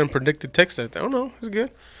it would have done predicted text. I don't know. It's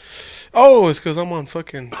good. Oh, it's because I'm on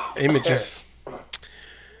fucking images.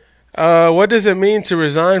 What does it mean to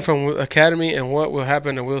resign from Academy, and what will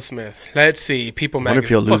happen to Will Smith? Let's see. People I wonder if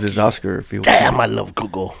magazine. he'll lose Fuck his you. Oscar if he. Damn, I love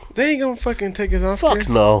Google. They ain't gonna fucking take his Oscar. Fuck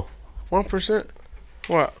no. 1%.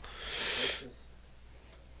 What?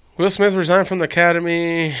 Will Smith resigned from the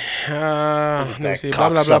Academy. Let me see. Blah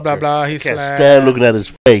blah blah blah blah. He Can't slapped. stand looking at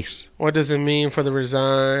his face. What does it mean for the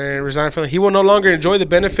resign from? He will no longer enjoy the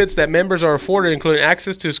benefits that members are afforded, including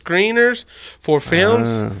access to screeners for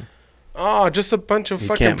films. Oh, just a bunch of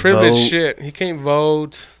fucking can't privileged vote. shit. He can't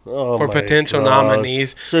vote Oh for my potential God.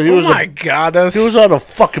 nominees. So he oh was my god, that's He was on a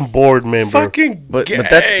fucking board member. fucking. But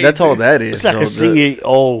gay, that's all dude. that is. It's like though. a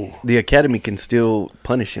CEO. The Academy can still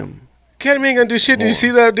punish him. Academy ain't gonna do shit. Did you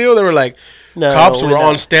see that deal? They were like, No, cops we're were not.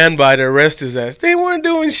 on standby to arrest his ass. They weren't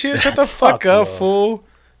doing shit. Shut the fuck up, no. fool.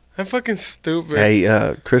 That fucking stupid.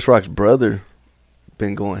 Hey, Chris Rock's brother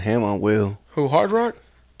been going ham on Will. Who, Hard Rock?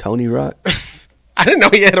 Tony Rock. I didn't know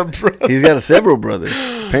he had a brother. He's got several brothers,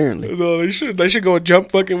 apparently. No, they should go and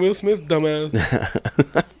jump fucking Will Smith's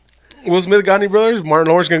dumbass. Will Smith got any brothers? Martin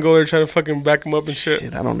Lawrence gonna go there and try to fucking back him up and shit.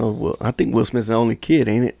 Shit, I don't know. Well, I think Will Smith's the only kid,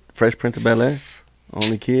 ain't it? Fresh Prince of Bel-Air?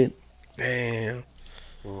 Only kid? Damn.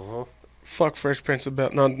 Fuck Fresh Prince of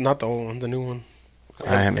Bel. No, not the old one, the new one.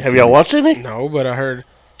 I haven't Have seen y'all it. watched any? No, but I heard.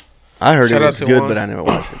 I heard Shout it out was to good, Juan. but I never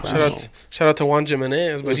watched it. Shout out to Juan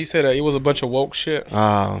Jimenez, but he said it was a bunch of woke shit.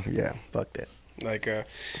 Oh, yeah. Fuck that. Like,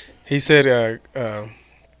 he said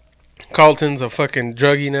Carlton's a fucking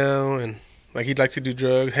druggie now, and like he likes to do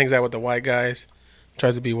drugs, hangs out with the white guys,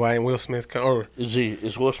 tries to be white, and Will Smith or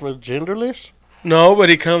Is Will Smith genderless? no, but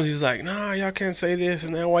he comes, he's like, nah, y'all can't say this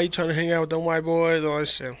and that. Why you trying to hang out with them white boys? All that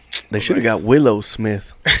shit, They should have got Willow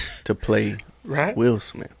Smith to play right? Will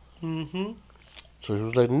Smith. Mm-hmm. So he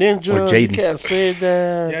was like, Ninja, Or you Jaden. can't say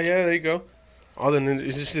that. Yeah, there you go. Other than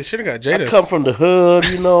they should have got I Jada. come from the hood,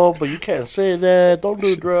 you know, but you can't say that. Don't do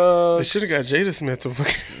They drugs. should have got Jada Smith to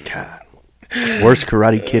fucking. God. Worst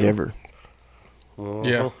Karate Kid ever.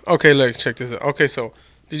 Yeah. Okay, look, check this out. Okay, so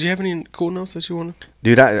did you have any cool notes that you want to?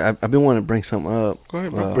 Dude, I've been wanting to bring something up. Go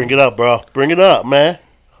ahead, bro. Bring it up, bro. Bring it up, man.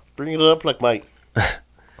 Bring it up like Mike.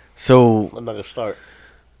 So I'm not gonna start.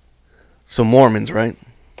 Mormons, right?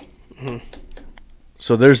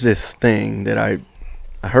 So there's this thing that I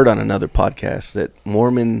heard on another podcast that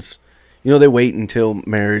Mormons, they wait until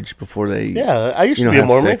marriage before they Yeah, I used you to know, be a have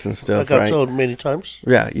Mormon. sex and stuff, like I've right? told many times.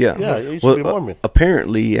 Yeah. Yeah, I used to be a Mormon.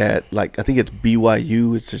 Apparently at I think it's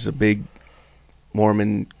BYU, it's just a big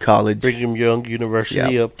Mormon college Brigham Young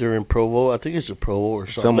University Yeah. up there in Provo. I think it's in Provo or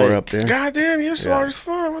something. somewhere up there. God damn, you're smart as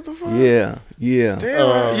fuck. What the fuck? Yeah.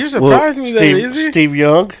 Damn, you surprised me that easy. Steve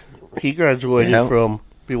Young, he graduated Yeah. from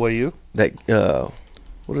BYU. That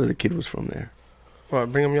what other kid was from there?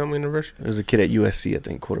 What? Brigham Young University? There was a kid at USC, I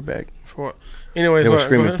think, quarterback. For what? Anyways, They were what? Go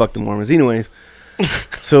screaming ahead. "fuck the Mormons." Anyways,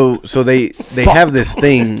 so they have this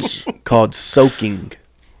thing called soaking.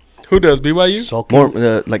 Who does BYU?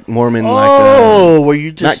 Sulking. Like Mormon, where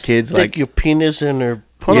you just not kids, stick like- your penis in their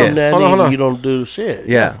Hold on, nanny hold on, hold and on. you don't do shit.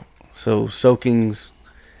 yeah. So soakings,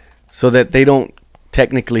 so that they don't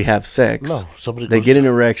technically have sex. No, somebody They goes, get an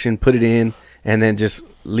erection, put it in, and then just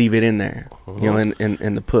leave it in there.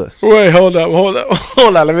 In the puss. Wait, hold up.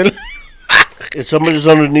 Let me. if somebody's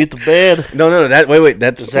underneath the bed. No. Wait.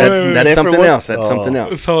 That's Is that that's different something one? else. That's Oh. something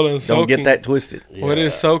else. Let's hold on. Don't Soaking. get that twisted. What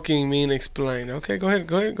does soaking mean? Explain. Okay, go ahead.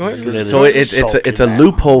 It So is it's a soaking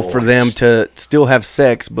loophole that for them moist. to still have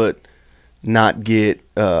sex, but not get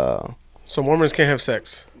So Mormons can't have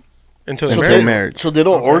sex until they're Until married. marriage. So they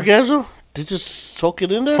don't Okay. orgasm? They just soak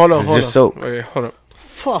it in there? Hold on. It's just soak. Wait, hold up.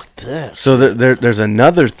 Fuck that. So there's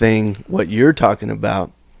another thing. What you're talking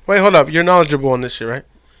about, Wait, hold up. You're knowledgeable on this shit, right?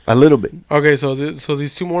 a little bit. Okay, so so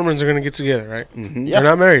these two Mormons are gonna get together, right? Yeah. They're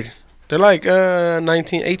not married. They're like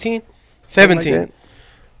 19, 18, 17. Something like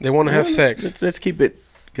They want to have Well, sex. Let's keep it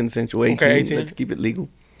consensual. 18. Okay, 18. Let's keep it legal.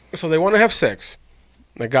 So they want to have sex,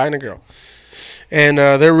 a guy and a girl, and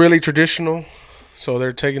they're really traditional. So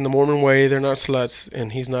they're taking the Mormon way. They're not sluts,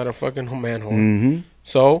 and he's not a fucking man whore. Mm-hmm.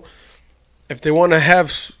 So if they want to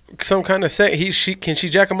have some kind of sex, can she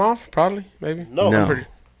jack him off? Probably, maybe. No. No.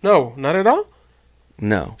 No, not at all.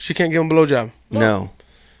 No. She can't give him a blowjob. No.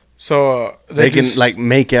 So They can just- like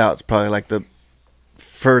make out. It's probably like the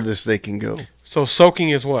furthest they can go. So soaking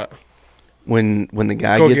is what? When the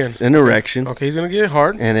guy Go gets again. an erection, Okay, he's gonna get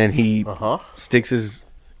hard. and then he Uh-huh. sticks his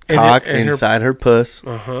And cock and her- inside her puss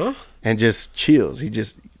Uh huh. and just chills. He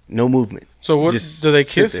just no movement. So what? Just Do they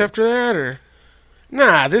sit kiss there. after that or?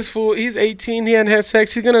 Nah, this fool. He's 18. He hadn't had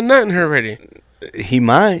sex. He's gonna nut in her already. He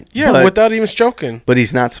might. Yeah, but, without even stroking. but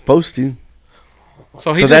he's not supposed to.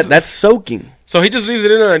 So he So just that's soaking, so he just leaves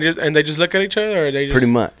it in there and they just look at each other, or they just pretty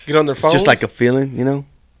much. get on their It's phones. just like a feeling, you know,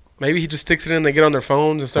 maybe he just sticks it in. and They get on their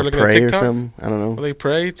phones and start or looking at pray or TikTok. something. I don't Or know. they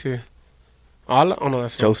pray to Allah. Oh no,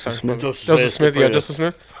 that's wrong. Joseph Sorry. Smith. Joseph Smith. They Yeah, pray Joseph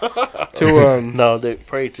Smith. To No, they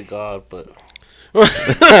pray to God, but Wrong.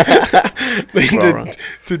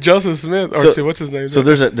 to Joseph Smith or So- to what's his name? So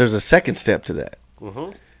there's a second step to that,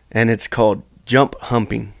 and it's called jump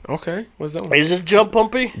humping. Okay, what's that one? is it jump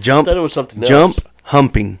pumpy? Jump- I thought it was something else. Jump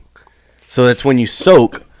humping. So that's when you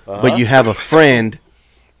soak, but you have a friend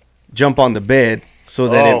jump on the bed so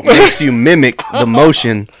that Oh. it makes you mimic the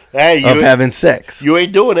motion Hey, of having sex. you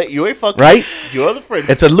ain't doing it. You ain't fucking. Right? You're the friend.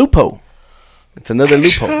 It's a loophole. It's another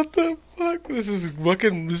loophole. What the fuck? This is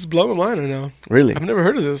blowing my mind right now. Really? I've never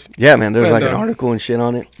heard of this. Yeah, man. There's Well like an done. article and shit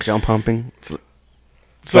on it. Jump humping. It's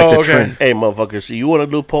So like the okay, trend. Hey, motherfucker. So you want a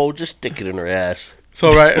loophole? Just stick it in her ass.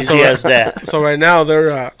 so right, Easy so as that. So right now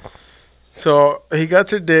they're so he got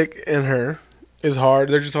her dick in her is hard.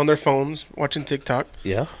 They're just on their phones watching TikTok,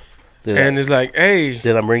 Yeah. Then, and it's like, hey,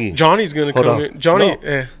 then I'm ringing. Johnny's gonna Hold come on. in. Johnny,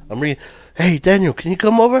 No. I'm ringing. Hey, Daniel, can you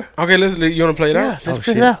come over? okay, you wanna play it Yeah, out? let's Oh, play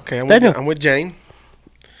shit. it out. Okay, Daniel. I'm with Jane,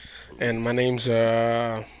 and my name's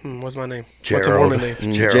what's my name? What's a Gerald. Mormon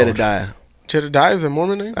name? Gerald. Jedediah. Jedediah is a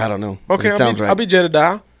Mormon name. I don't know. Okay, It sounds right. I'll be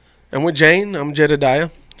Jedediah. And with Jane, I'm Jedediah.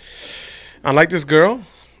 I like this girl,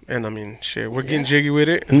 and I mean, shit, we're getting jiggy with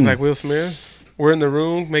it, like Will Smith. We're in the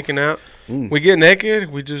room making out. We get naked.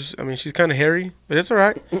 She's kind of hairy, but it's all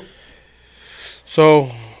right.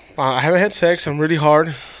 So, I haven't had sex. I'm really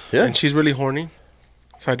hard, Yeah. and she's really horny.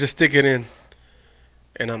 So I just stick it in,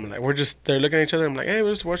 and I'm like, they're looking at each other. I'm like, hey,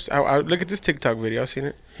 let's watch. I look at this TikTok video. I've seen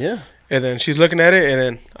it. Yeah. And then she's looking at it, and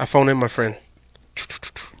then I phone in my friend.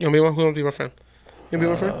 You want to be who want to be my friend? You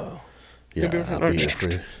want to be my friend? Yeah. be my I'll friend? be your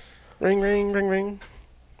friend. Ring, ring, ring, ring.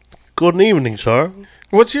 Good evening, sir.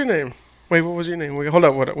 What's your name? Wait, what was your name? Wait, hold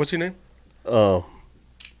up. What's your name? Call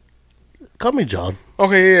me John.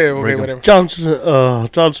 Okay, yeah, okay, Brigham. whatever. John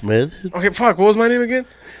Smith. Okay, fuck. What was my name again?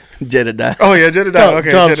 Jedediah. Oh yeah, Jedediah.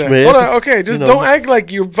 Okay, John Jedediah. Smith. Hold on. Okay, just You know. don't act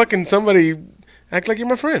like you're fucking somebody. Act like you're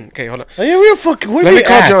my friend. Okay, hold on. Are you real fucking? What Let do me you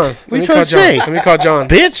call act? John. What Let you me trying call to John. say? Let me call John.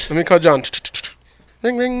 Bitch. Let me call John.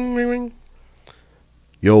 Ring, ring, ring, ring.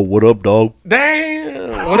 Yo, what up, dog?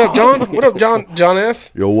 Damn. What up, John? What up, John? John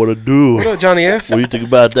S. Yo, what it do? What up, Johnny S? What do you think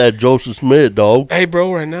about that Joseph Smith, dog? Hey,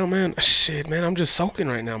 bro. Right now, man. Shit, man. I'm just soaking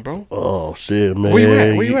right now, bro. Oh shit, man. Where you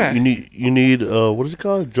at? Where you at? You need what is it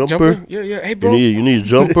called? Jumper? Jumping? Yeah, yeah. Hey, bro. You need a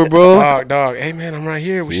jumper, bro. Dog. Hey, man. I'm right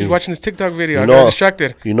here. She's Yeah. watching this TikTok video. You I know- got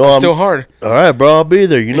distracted. you know I'm I'm- still hard. All right, bro. I'll be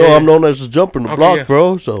there. You know Yeah. I'm known as the jumper in the Okay, block, yeah.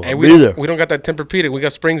 bro. So Hey, I'll we be don't, there. we don't got that Tempur-Pedic. We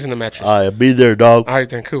got springs in the mattress. All right, I'll be there, dog. All right,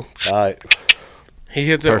 then. Cool. All right. He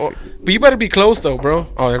hits it. But you better be close, though, bro.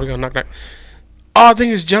 Oh, there we go. Knock, knock. Oh, I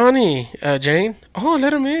think it's Johnny, Jane. Oh,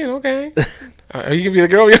 let him in. Okay. You can be the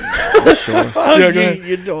girl. Yeah.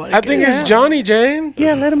 Yeah, go ahead. I think it's Johnny, Jane.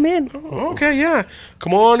 Yeah, let him in. Okay, yeah.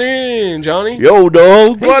 Come on in, Johnny. Yo,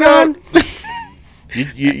 dog. What up?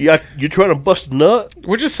 You trying to bust a nut?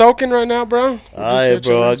 We're just soaking right now, bro. We're All just right,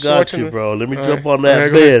 bro. I just got watching you, the- bro. Let me All jump right. on that All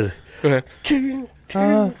right, bed. Go ahead.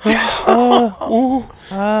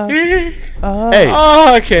 Hey,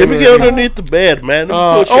 Oh, okay. let me get underneath the bed, man.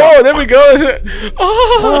 Let me push Oh, out. there we go.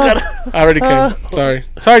 I already came.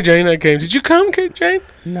 Sorry, Jane. I came. Did you come, Jane?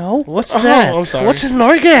 No. What's Oh, that? I'm sorry. What's an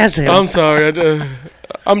orgasm? I'm sorry.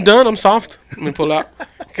 I'm done. I'm soft. Let me pull out.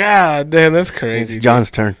 God damn, that's crazy. It's John's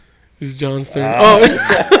turn. It's John's turn.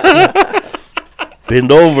 Oh,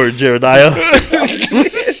 Bend over, Jeremiah.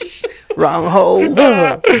 Wrong hole.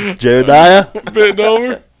 Jeremiah. bent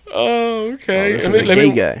over. Oh, okay. this is a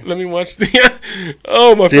gay guy. Let me watch the.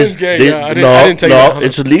 Oh, my friend's gay. Yeah, I didn't tell you that. Hold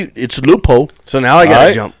on. It's a loophole. So now I gotta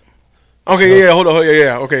Alright. jump. Okay, yeah, hold on.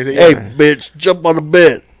 Yeah. Okay, so, yeah. Hey, bitch, jump on the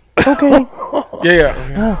bed. Okay.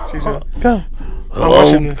 Yeah. She's Go. I'm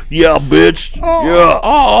watching this. Yeah, bitch.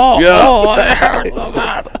 Yeah.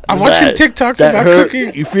 Yeah. I'm watching That- TikToks that about hurt.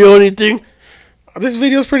 cooking. You feel anything? This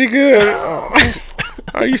video's pretty good.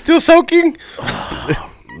 Are you still soaking?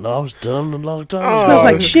 No, I was done a long time. Smells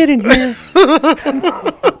like shit in here.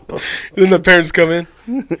 Then the parents come in.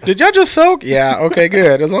 Did y'all just soak? Yeah. Okay,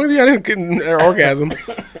 good. As long as y'all didn't get an orgasm.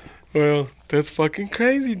 Well, that's fucking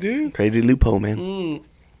crazy, dude. Crazy loophole, man.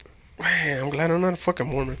 Man, I'm glad I'm not a fucking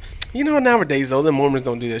Mormon. You know, nowadays, though, the Mormons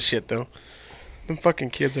don't do that shit, though. Them fucking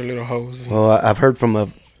kids are little hoes. Well, I've heard from a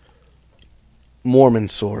Mormon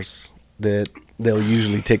source that they'll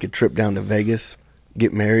usually take a trip down to Vegas,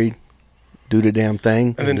 get married, do the damn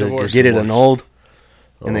thing, And then divorce. get it annulled,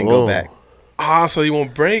 and then go back. Ah, so you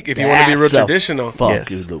won't break if you want to be real That's a traditional.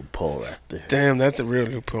 Fucking Yes. loophole right there. Damn, that's a real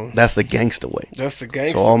loophole. That's the gangsta way. That's the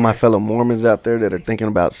gangster. So all my fellow Mormons out there that are thinking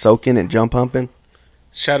about soaking and jump humping,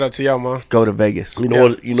 Shout out to y'all, ma. go to Vegas. You know Yeah.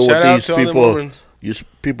 what? You know Shout what out these to all the people,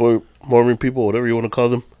 Mormons. Mormon people, whatever you want to call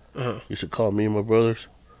them. Uh-huh. You should call me and my brothers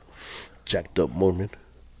jacked up Mormon,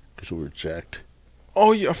 because we were jacked.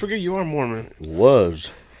 Oh, I forget you are Mormon.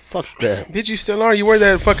 Was fuck that. Bitch, you still are. You wear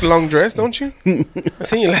that fucking long dress, don't you? I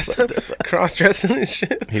seen you last time. Cross dressing and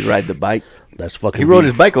shit. He ride the bike. That's fucking. He rode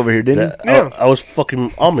his bike over here, didn't That, Yeah. I was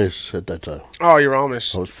fucking Amish at that time. Oh, you're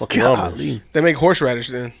Amish. I was fucking he? Amish. Golly. They make horseradish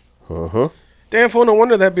then. Uh huh. Damn fool, no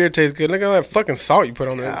wonder that beer tastes good. Look at all that fucking salt you put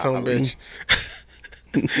on that son of a bitch.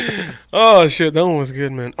 Oh shit, that one was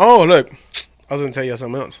good, man. Oh look, I was gonna tell you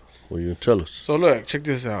something else. What you gonna tell us? So look, check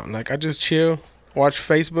this out. Like I just chill, watch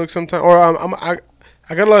Facebook sometimes, or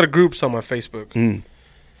I got a lot of groups on my Facebook. Mm.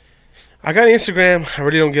 I got Instagram. I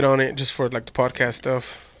really don't get on it just for like the podcast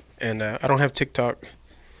stuff, and I don't have TikTok.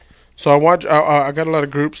 So I watch. I got a lot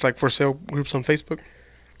of groups, like for sale groups on Facebook.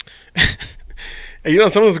 And you know,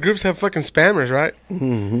 some of those groups have fucking spammers, right?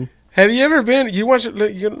 Mm-hmm. Have you ever been? You watch a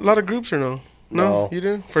lot of groups or no? No. You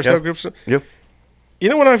do for sale groups. Yep. You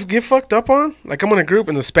know what I get fucked up on? Like I'm on a group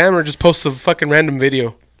and the spammer just posts a fucking random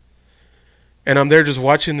video, and I'm there just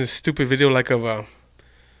watching this stupid video like of a,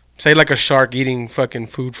 say like a shark eating fucking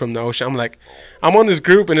food from the ocean. I'm like, I'm on this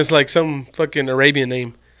group and it's like some fucking Arabian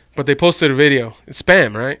name, but they posted a video. It's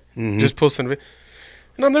spam, right? Just posting a video.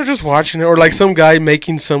 And I'm there just watching it, or like some guy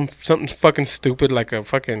making something fucking stupid, like a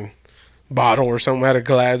fucking bottle or something out of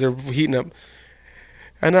glass, or heating up.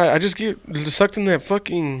 And I just get sucked in that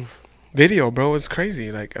fucking video, bro. It's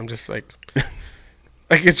crazy. Like I'm just like,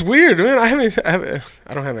 like it's weird, man.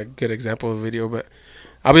 I don't have a good example of a video, but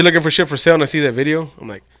I'll be looking for shit for sale and I see that video. I'm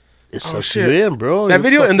like, It's Oh, sucks shit. you in, bro. that You're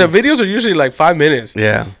video, and the videos are usually like 5 minutes.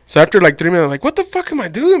 Yeah. So after like 3 minutes, I'm like, what the fuck am I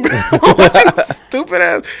doing, bro? I'm watching this stupid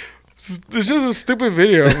ass. It's just a stupid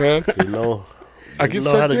video, man. You know, I you get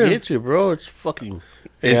know how sucked to in. get you, bro. It's fucking.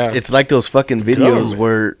 Yeah. It's like those fucking videos Government.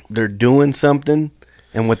 where they're doing something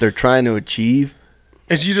and what they're trying to achieve,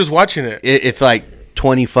 It's you just watching it. it's like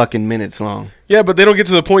 20 fucking minutes long. Yeah, but they don't get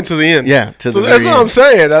to the point to the end. Yeah, to So the that's very what I'm end.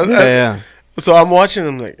 saying. Yeah. So I'm watching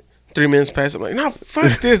them like 3 minutes past. I'm like, no,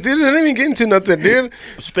 fuck this, dude. They didn't even get into nothing, dude.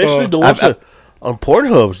 Especially So- the ones that on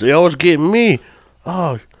Pornhubs. They always get me.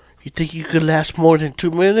 Oh, you think you could last more than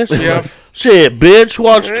 2 minutes? I'm Yeah. like, shit, bitch.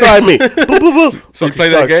 Watch, try me. Boop, boop, boop. So you play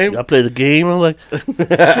that game? I play the game. I'm like,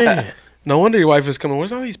 shit. No wonder your wife is coming.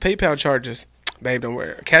 Where's all these PayPal charges? Babe, don't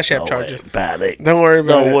worry. Cash App Don't charges. worry about it. Don't worry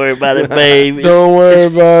about it. Don't worry about it, babe. Don't worry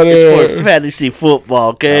about It's it. for fantasy football,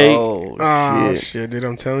 okay? Oh, Oh, shit. shit, dude.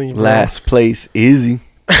 I'm telling you, bro. Last place, Izzy.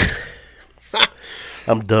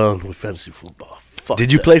 I'm done with fantasy football. Fuck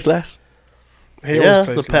Did you that. place last? He Yeah, always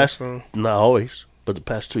plays the past, last, so. not always, but the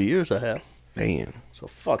past 2 years I have. Damn. So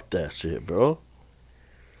fuck that shit, bro.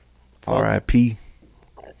 R.I.P.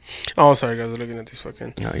 Oh, sorry, guys. I'm looking at these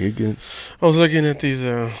fucking. No, you're good. I was looking at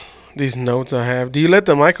these notes I have. Do you let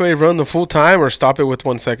the microwave run the full time or stop it with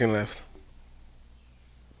 1 second left?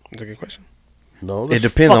 That's a good question. No, It that's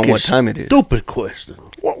depends on fucking what time it is. Stupid question.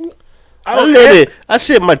 What? I let it. I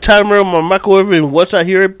set my timer on my microwave, and once I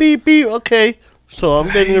hear it beep beep, okay. So I'm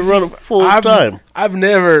letting it run full time. I've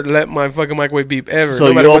never let my fucking microwave beep ever. So no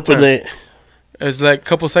you matter what open time. it. It's like a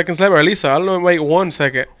couple seconds left, or at least I don't know. Wait 1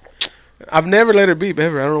 second. I've never let it beep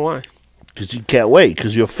ever. I don't know why. Because you can't wait,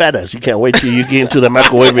 because you're a fat ass. You can't wait till you get into the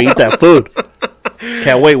microwave and eat that food.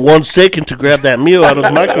 Can't wait 1 second to grab that meal out of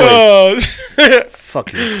the microwave. Oh, shit.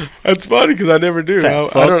 Fucking. That's funny because I never do. Fat I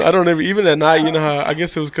fuck. don't. I don't ever. Even at night, you know how. I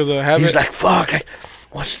guess it was because of habit. He's like, fuck. I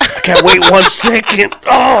can't wait 1 second.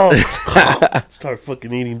 Oh. Start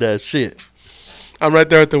fucking eating that shit. I'm right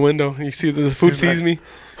there at the window. You see the food sees me.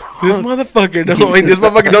 This motherfucker don't. This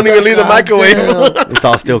motherfucker don't even leave the microwave. It's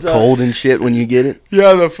all still cold and shit when you get it.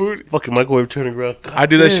 Yeah, the food. Fucking microwave turning around. I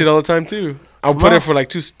do that shit all the time too. I'll put it for like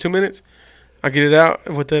two minutes. I get it out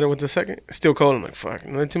with the second. It's still cold. I'm like, fuck,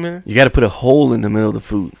 another 2 minutes. You got to put a hole in the middle of the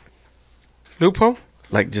food. Loophole?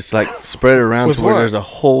 Like, just like spread it around With to where what? there's a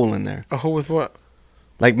hole in there. A hole with what?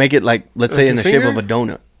 Like, make it like, let's say Like in your the shape finger? of a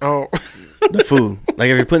donut. Oh, The food. Like,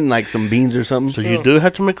 if you're putting like some beans or something. So you do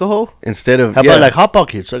have to make a hole? Instead of. How yeah. about like Hot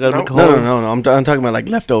Pockets? I gotta make a hole. No. I'm talking about like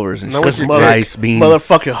leftovers and No, shit. with your Rice, beans.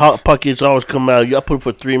 Motherfucking Hot Pockets always come out. You put it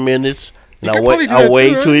for 3 minutes. you And could probably do I that wait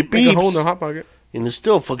too, till right? it Make a hole in the beeps. hot pocket. And it's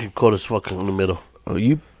still fucking cold as fuck in the middle. Oh,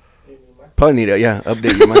 you probably need to,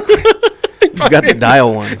 update your microwave. You got the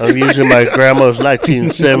dial ones. I'm using my grandma's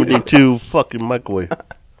 1972 fucking microwave.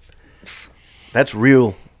 That's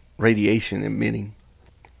real radiation emitting.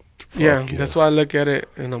 Yeah, yeah. that's why I look at it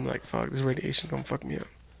and I'm like, fuck, this radiation's gonna fuck me up.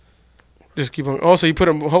 Just keep on. Oh, so you put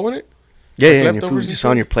a hole in it? Yeah, Like and your leftovers food and just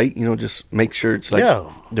on stuff? your plate. Just make sure it's like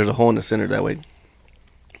Yeah. there's a hole in the center that way.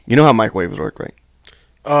 You know how microwaves work, right?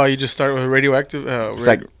 Oh, you just start with radioactive It's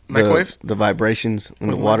like microwave. the vibrations in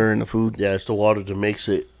the With water and the food, Yeah, it's the water that makes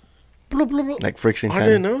it. Blah, blah, blah. like friction. I kinda.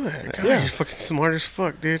 didn't know that. God, Yeah. you're fucking smart as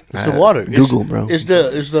fuck, dude. It's the water. Google, bro. It's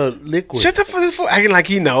the liquid. Shut the fuck this fool acting like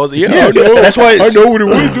he knows. Yeah, Yeah, I know. that's why I know what it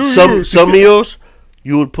would do. Some meals,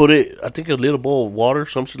 you would put it, I think a little bowl of water,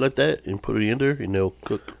 something like that, and put it in there, and they'll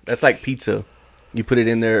cook. That's like pizza. You put it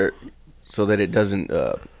in there so that it doesn't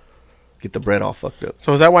get the bread all fucked up.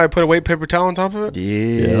 So is that why I put a white paper towel on top of it?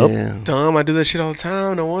 Yeah. Dumb, I do that shit all the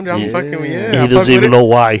time. No wonder I'm fucking with he I fuck doesn't with even it. know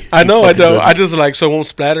why. I know, He I fucking know. does I it. just like so it won't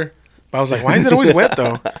splatter. But I was like, why is it always wet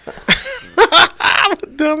though? I'm a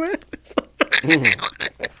dumbass.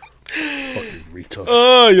 Fucking retard.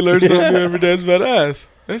 Oh, you learn something new every day. That's badass.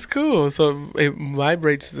 That's cool. So it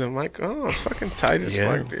vibrates the mic. Oh, it's fucking tight as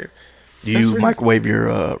Yeah. fuck, dude. Do That's you really- microwave your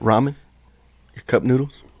ramen? Your cup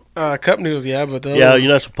noodles? Cup noodles, yeah, but the Yeah,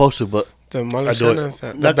 you're not supposed to, but the I do it. malasanas,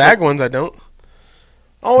 the Not bag cup- ones, I don't.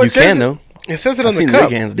 Oh, it You says can it. though. It says it I've on the seen cup.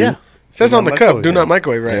 big hands do. yeah, It says Do on not the cup, microwave do it. not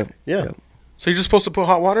microwave, right? Yeah. yeah, Yeah. So you're just supposed to put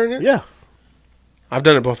hot water in it? yeah. I've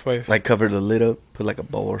done it both ways. Like cover the lid up, put like a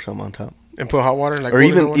bowl or something on top. And put hot water, like Or boiling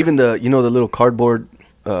even water? even the the little cardboard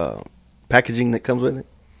packaging that comes with it.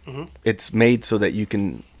 Mhm. It's made so that you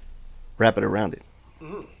can wrap it around it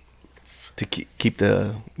Mm. to keep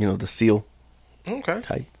the the seal Okay,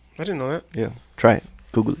 tight. I didn't know that. Yeah, try it.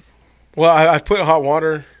 Google it. Well, I put hot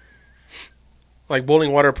water, like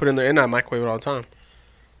boiling water, put in there, and I microwave it all the time.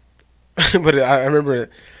 But I remember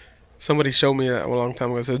somebody showed me that a long time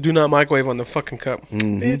ago. It says, "Do not microwave on the fucking cup."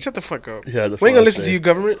 Mhm. Man, shut the fuck up. Yeah, that's We ain't what gonna I listen say. to you,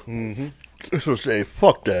 government. Mm-hmm. This will say,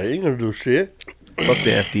 fuck that. You ain't gonna do shit. Fuck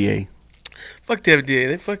the FDA. Fuck the FDA.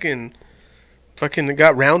 They fucking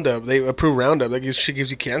got Roundup. They approved Roundup. That shit gives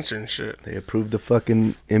you cancer and shit. They approved the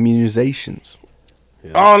fucking immunizations.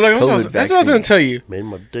 Oh, look, that's what I was COVID gonna vaccine. tell you. Made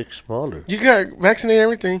my dick smaller. You got vaccinated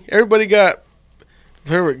everything. Everybody got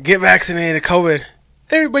Get vaccinated, COVID.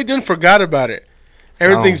 Everybody done forgot about it.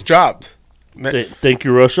 Everything's dropped. Thank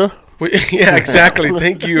you, Russia. Yeah, exactly.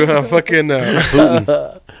 Thank you, fucking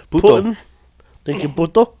Putin. Thank you,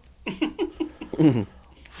 Puto.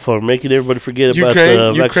 For making everybody forget about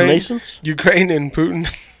vaccinations. Ukraine and Putin.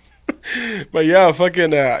 But yeah,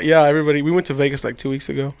 fucking everybody. We went to Vegas like 2 weeks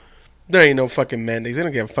ago. There ain't no fucking mandates. They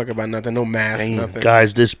don't give a fuck about nothing. No masks, nothing.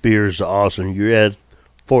 Guys, this beer is awesome. You add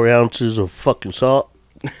 4 ounces of fucking salt.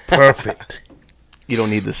 Perfect. You don't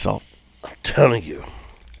need the salt. I'm telling you.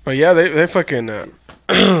 But yeah, they fucking.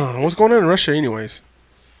 What's going on in Russia, anyways?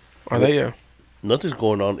 Are they? Nothing's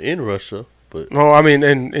going on in Russia, but No, I mean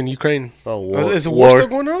in Ukraine. war. Is the war still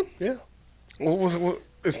going on? Yeah,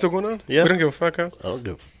 It's still going on? Yeah. We don't give a fuck, huh? I don't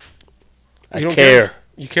give. You I don't care.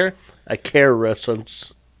 You care? I care,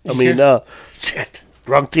 Russians. You Shit.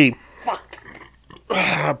 Wrong team.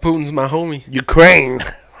 Putin's my homie. Ukraine.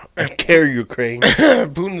 I care, Ukraine.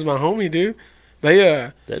 Putin's my homie, dude. They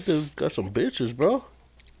That dude's got some bitches, bro.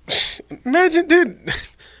 imagine, dude.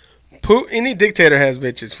 Any dictator has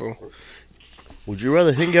bitches, fool. Would you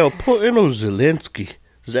rather hang out with Putin or Zelensky?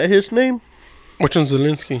 Is that his name? Which one's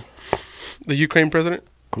Zelensky? The Ukraine president?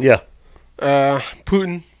 Yeah.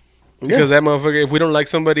 Putin. Because that motherfucker, if we don't like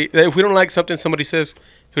something somebody says,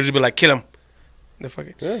 he'll just be like, kill him. The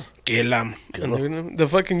fucking kill him. And the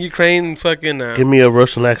fucking Ukraine fucking Give me a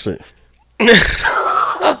Russian accent.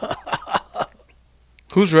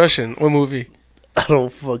 who's Russian? What movie? I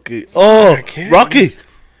don't fucking. Oh, I can't. Rocky.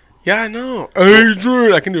 Yeah, I know.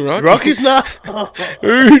 Adrian. I can do Rocky. Rocky's not.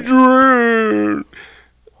 Adrian.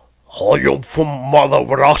 I am from Mother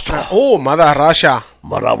Russia. Oh, Mother Russia.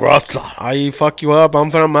 Mother Russia. I fuck you up. I'm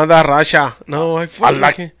from Mother Russia. No, I fucking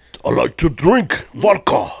can't. I like to drink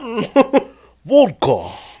vodka.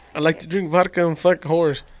 Vodka. I like to drink vodka and fuck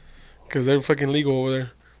whores. Because they're fucking legal over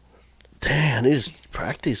there. Damn, I need to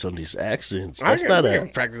practice on these accents. I That's not can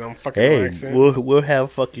a. practice on fucking Hey, accent. we'll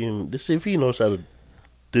have fucking. Let's see if he knows how to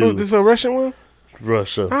do Oh, this is a Russian one?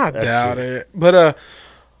 Russia. I doubt it. But,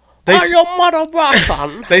 they, Mother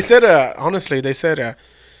Russia. they said, honestly, they said,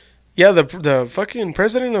 yeah, the fucking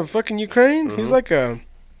president of fucking Ukraine, he's like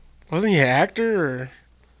wasn't he an actor or,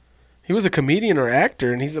 he was a comedian or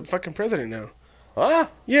actor and he's a fucking president now. Huh?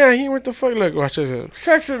 Yeah, he went the fuck, look, watch this.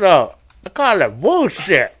 Shut it up. I call it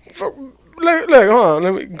bullshit. Look, hold on,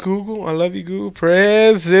 let me Google, I love you, Google.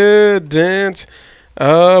 President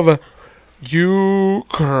of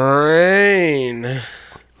Ukraine.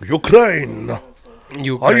 Ukraine. I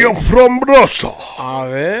Ukraine. am from Russia. A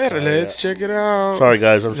ver, let's check it out. Sorry,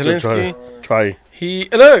 guys. I'm still Zelensky. trying. He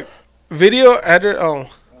look video editor. Oh,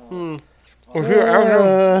 Well, here, I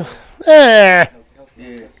don't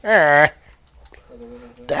know.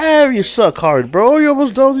 Damn, you suck hard, bro. You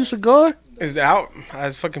almost done with your cigar? Is out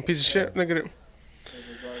as fucking piece of shit. Look at it.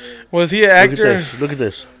 Was he an Look at actor? this. Look at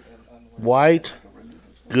this. White.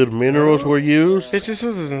 Good minerals were used. Bitch, this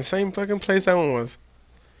was in the same fucking place that one was.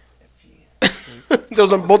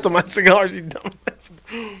 Those are both of my cigars, you dumbass.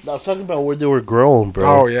 No, I'm talking about where they were grown,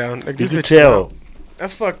 bro. Oh yeah, like You these could bitches tell. out.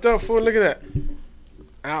 That's fucked up, fool. Look at that.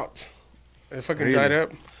 Out. It fucking dried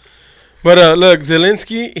up. But look,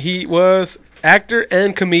 Zelensky, he was actor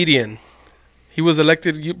and comedian. He was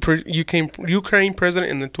elected Ukraine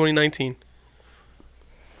president in the 2019.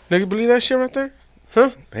 Can you believe that shit right there?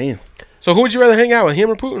 Huh? Damn. So who would you rather hang out with, him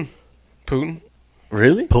or Putin? Putin.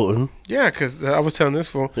 Really? Putin. Yeah, because I was telling this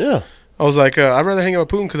fool. Yeah. I was like, I'd rather hang out with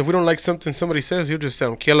Putin because if we don't like something somebody says, he'll just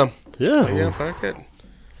kill him. Yeah. Like, yeah, fuck it.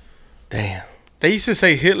 Damn. They used to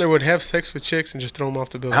say Hitler would have sex with chicks and just throw them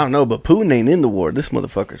off the building. I don't know, but Putin ain't in the war. This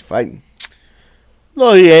motherfucker's fighting.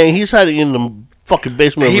 No, he ain't. He's hiding in the fucking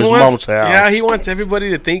basement of his mom's house. Yeah, he wants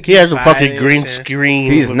everybody to think He he's has a fucking Biden green and shit.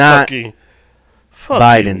 screen. He's with not fucking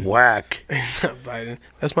Biden. Whack. He's not Biden.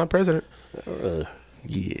 That's my president.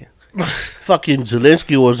 Yeah. Fucking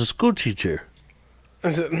Zelensky was a school teacher.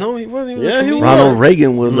 I said, no, he wasn't. He was Yeah, a he comedian. Ronald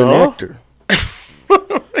Reagan was an No. actor.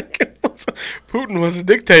 Putin was a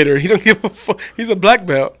dictator. He don't give a fuck. He's a black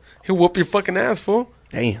belt. He'll whoop your fucking ass, fool.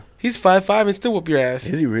 Damn. He's 5'5" and still whoop your ass.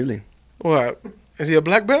 Is he really? What? Is he a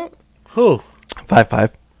black belt? Who?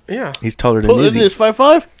 5'5". Yeah. He's taller than Putin Izzy. is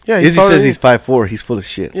 5'5"? Yeah, Izzy taller says than- he's 5'4". He's full of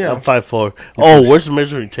shit. Yeah. I'm 5'4". Oh, where's the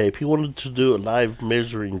measuring tape? He wanted to do a live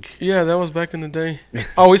measuring. Yeah, that was back in the day.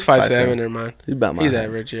 Oh, he's 5'7". 5'7". Never mind. He's about my He's height.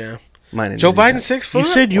 average, yeah. Mine and Joe Izzy's Biden height. 6 foot?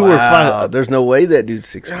 You said you were Wow, 5. there's no way that dude's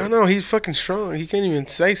 6 I foot. know, he's fucking strong. He can't even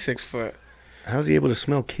say 6 foot. How's he able to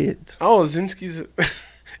smell kids? Oh, Zinsky's...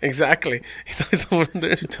 exactly. He's always over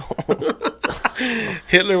there.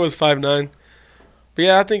 Hitler was 5'9". But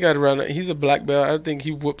yeah, I think I'd run it. He's a black belt. I think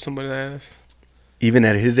he whooped somebody's ass. Even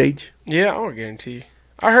at his age? Yeah, I would guarantee.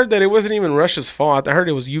 I heard that it wasn't even Russia's fault. I heard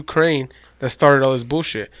it was Ukraine that started all this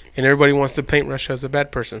bullshit, and everybody wants to paint Russia as a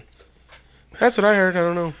bad person. That's what I heard. I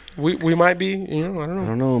don't know. We might be. You know, I don't I know.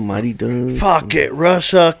 don't know. Mighty Ducks. Fuck it,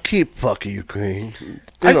 Russia. Keep fucking Ukraine.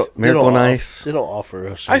 Miracle on off- Ice. They don't offer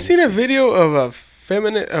us. I seen a video of a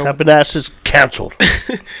feminine. Tapping ass is canceled.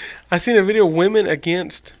 I seen a video of women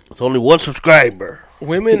against With only one subscriber.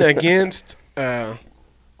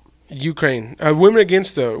 Ukraine. Women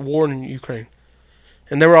against the war in Ukraine,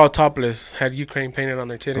 and they were all topless. Had Ukraine painted on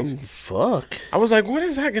their titties. Fuck. I was like, what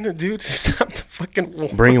is that gonna do to stop the fucking war?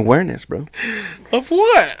 Bring awareness, bro. Of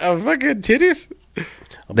what? Of fucking titties?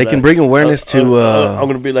 They can bring awareness to. I'm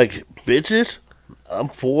gonna be like, bitches. I'm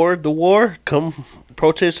for the war. Come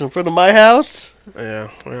protest in front of my house. Yeah.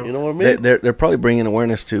 Well, You know what I mean? They're probably bringing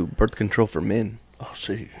awareness to birth control for men. Oh,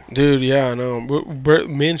 see. dude, yeah, I know.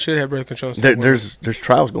 Men should have birth control. There's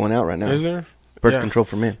trials going out right now. Is there? Birth Yeah. control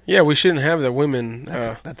for men. Yeah, we shouldn't have the women.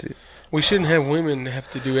 That's it. We shouldn't have women have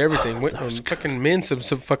to do everything. Fucking men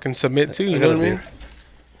fucking submit too. You know what I mean?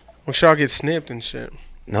 We should all get snipped and shit.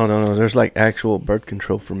 No. There's like actual birth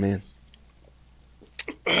control for men.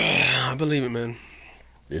 I believe it, man.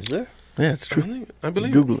 Is there? Yeah, it's I true. believe it. I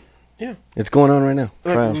believe Google it. Yeah. It's going on right now.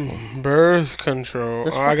 it. Trials for 'em. Birth control.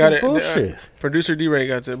 That's Oh, I got it. fucking bullshit. Producer D-Ray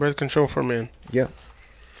got it. Birth control for men. Yeah.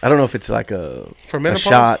 I don't know if it's like a Menopause?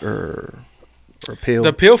 shot or a pill.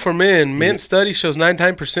 The pill for men. Men's study shows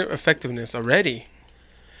 99% effectiveness already.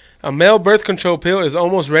 A male birth control pill is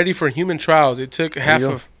almost ready for human trials. It took half you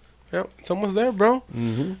go. of. Yep, it's almost there, bro.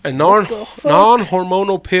 Mm-hmm. A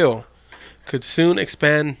non-hormonal pill could soon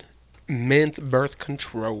expand men's birth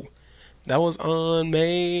control. That was on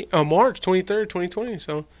March 23rd, 2020.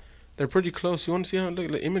 So they're pretty close. You want to see how it look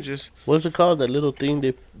at the images? What's it called? That little thing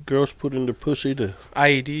that girls put in their pussy, the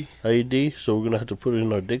IED, IED. So we're gonna have to put it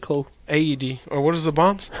in our dick hole. AED, or what is the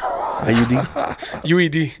bombs? IUD,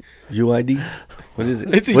 UED. UID. What is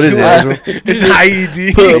it? It's a What is it? UID. Ezra? It's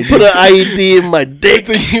IED. Put an IED in my dick.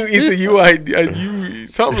 It's a UID,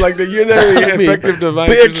 something like the urinary I mean, effective device.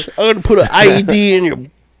 Bitch, I'm gonna put an IED in your.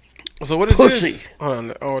 So what is pussy. this? Hold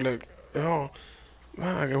on. Oh look. Oh,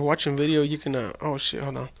 wow, I'm watching video. You can. Oh shit.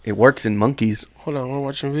 Hold on. It works in monkeys. Hold on. We're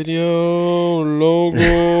watching video. Logo.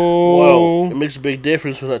 Whoa, it makes a big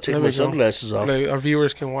difference when I take There my we go. sunglasses off. Like, our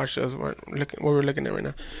viewers can watch us. What we're looking at right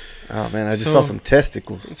now. Oh man, I just So- saw some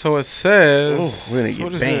testicles. So it says. Oh, we're gonna get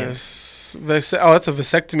what is banned. this? That's a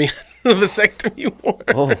vasectomy. A vasectomy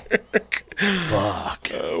work. Oh, Fuck.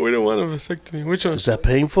 We don't want a vasectomy. Which one? Is that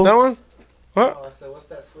painful? That one? What? What's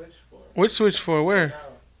that switch for? Which switch for? Where?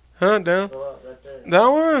 Huh? Down. That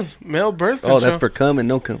one? Male birth control. oh, that's for cum and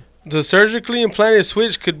no cum. The surgically implanted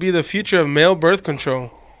switch could be the future of male birth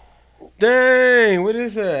control. Dang, what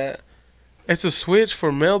is that? It's a switch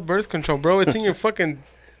for male birth control, bro. It's in your fucking.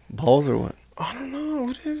 Balls or what? I don't know.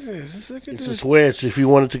 What is this? Let's look at It's a this. switch. If you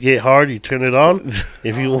want it to get hard, you turn it on.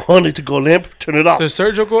 If you want it to go limp, turn it off. The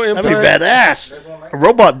surgical That'd be implant. badass. A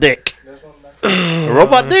robot dick. A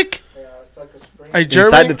robot dick? A German.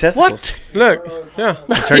 Inside the testicles. What? Look, yeah.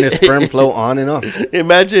 To turn the sperm flow on and off.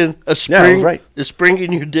 Imagine a spring. Yeah, I was right. A spring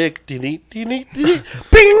in your dick. Bing.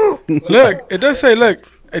 Look, it does say, look,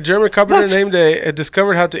 a German carpenter named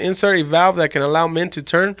discovered how to insert a valve that can allow men to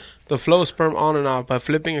turn the flow of sperm on and off by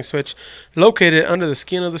flipping a switch located under the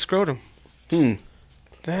skin of the scrotum. Hmm.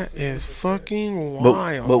 That is fucking But,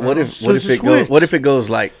 wild. but what bro. if what if it's a it goes? switch. What if it goes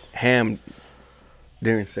like ham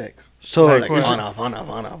during sex? So, Like Like what? on off, on off,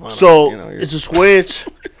 on off, on off. so You know, you're it's a switch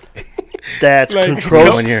that Like, controls.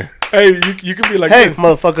 going here. Hey, you can be like Hey, this.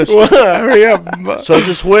 motherfuckers. Hurry up. So it's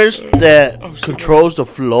a switch that controls the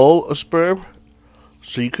flow of sperm.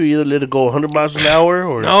 So you could either let it go 100 miles an hour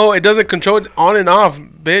or No, it doesn't control it on and off,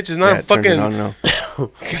 bitch. It's not Yeah, a it turns it fucking. on and off.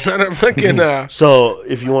 It's not a fucking. So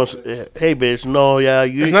if you want, hey bitch, no, yeah,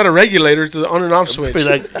 you It's not a regulator. It's an on and off switch. be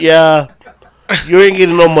like, yeah, you ain't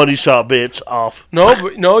getting no money shot, bitch, off. No,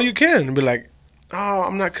 but no, you can be like, oh,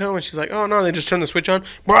 I'm not coming. She's like, oh no, they just turn the switch on.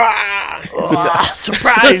 Brah! Ah,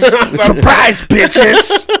 surprise, surprise,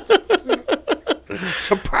 bitches,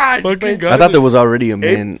 surprise. Fucking bitch. guys I thought are- there was already a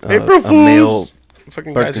man, April a Fools. male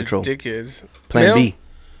fucking birth guys control. are dickheads. plan Male? B.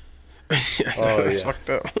 That's yeah. fucked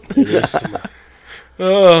up.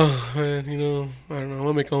 Oh man, you know, I don't know. I'm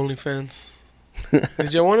gonna make OnlyFans.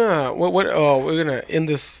 Did you wanna? What? Oh, we're gonna end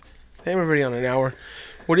this. Hey, we're already on an hour.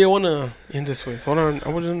 What do you wanna end this with? Hold on, I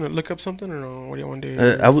was gonna look up something or no? What do you want to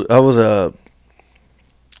do? I was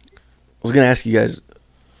gonna ask you guys.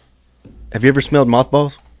 Have you ever smelled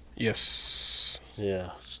mothballs? Yes.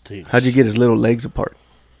 Yeah, Steve. How'd you get his little legs apart?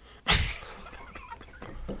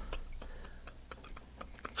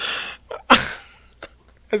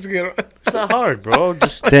 That's a good one. It's not hard, bro.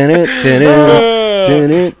 Just Dun it, dun it,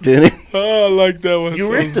 dun it, dun it. Oh, I like that one. You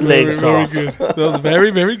That ripped was the very, legs very off. good. That was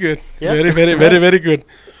very, very good. Yeah. Very, very, very, very good.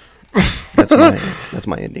 That's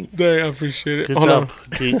my ending. Dang, I appreciate it. good Hold job. on.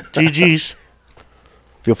 GG's.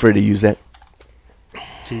 Feel free to use that.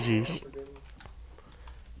 GG's.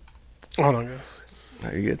 Hold on, guys.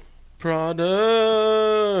 No, you're good.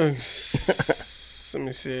 Products. Let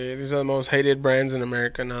me see. These are the most hated brands in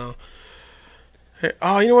America now. Hey,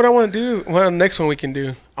 oh, you know what I want to do? Well, next one we can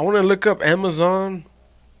do. I want to look up Amazon.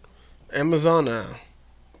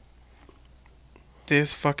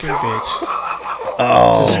 This fucking bitch.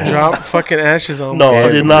 Oh. Just drop fucking ashes on No, my I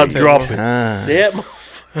did fucking not table. drop it. Ah. Damn.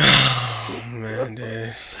 Man,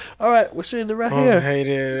 dude. All right, we're seeing it right Most here.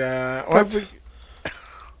 hated. What?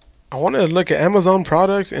 I want to look at Amazon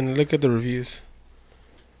products and look at the reviews.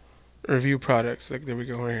 Review products. Like, there we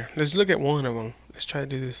go. Right here. Let's look at one of them. Let's try to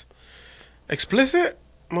do this. Explicit.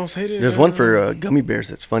 Most hated. There's one for gummy bears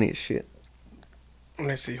that's funny as shit,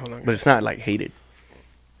 Let's see. Hold on. but it's not like hated.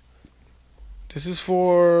 This is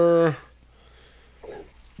for.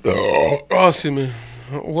 Oh, excuse me.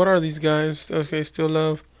 What are these guys? Okay, still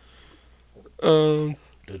love.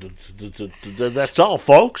 That's all,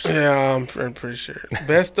 folks. Yeah, I'm pretty sure.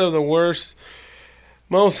 Best of the worst.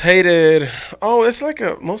 Most hated. Oh, it's like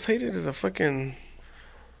a most hated is a fucking.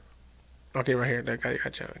 Okay, right here. That guy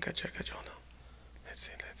got you. Hold on. Let's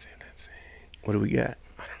see. What do we got?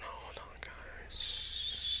 I don't know.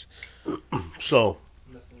 Hold on, guys. So,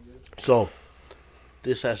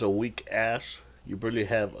 this has a weak ass. You barely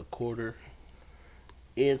have a quarter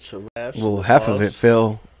inch of ass. Well, half of it Balls.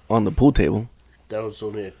 fell on the pool table. That was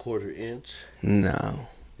only a quarter inch. No.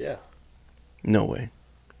 Yeah. No way.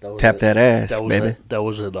 That was Tap that ass, That was baby. that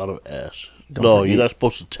was a lot of ass. Don't no, forget. you're not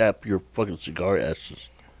supposed to tap your fucking cigar asses.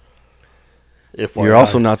 If You're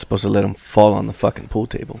also not supposed to let them fall on the fucking pool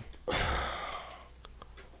table.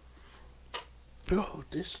 Bro,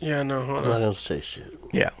 this. Yeah, no, hold I'm not on. gonna say shit.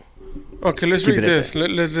 Yeah. Okay, let's Keep read it at this.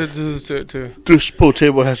 Let's do this too. This pool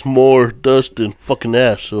table has more dust than fucking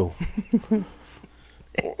ass. So.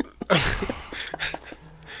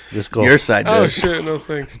 Let's go. Your side Oh does. shit, no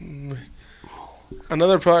thanks.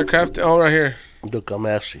 Another product craft. Oh, right here. Look, I'm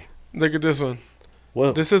assy. Look at this one.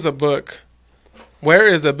 Well, This is a book. Where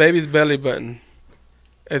is the baby's belly button?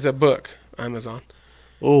 It's a book. Amazon.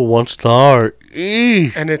 oh, 1 star.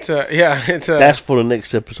 Eee. And it's a it's a That's for the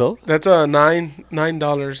next episode. that's a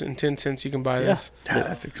 $9.10 you can buy this. Ah,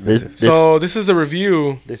 that's This, expensive. So this is a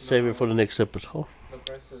review. let's save it for the next episode.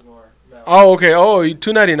 Oh, okay. Oh,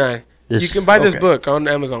 $2.99. You This- can buy this okay. book on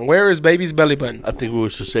Amazon. Where is baby's belly button? I think we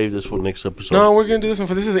should save this for the next episode. No, we're gonna do this one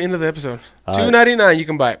for this is the end of the episode. All right. $2.99 you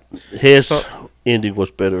can buy it. His So- ending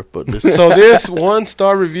was better, but this, So this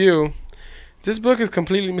 1-star review, this book is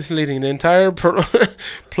completely misleading. The entire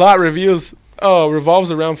plot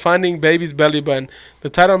revolves around finding baby's belly button. The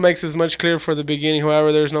title makes it much clearer for the beginning.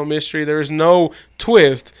 However, there is no mystery. There is no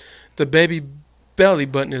twist. The baby belly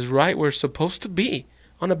button is right where it's supposed to be,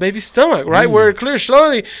 on a baby's stomach, right where it clears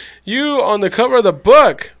slowly. You on the cover of the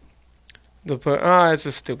book. It's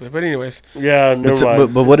just stupid. But anyways, yeah, But, never so-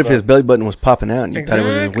 mind. but what if his belly button was popping out and you thought it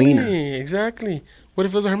was his wiener? Exactly. What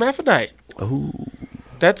if it was a hermaphrodite? Oh,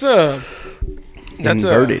 That's a. That's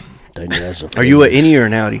inverted. Dang, that's a Are you an famous- innie or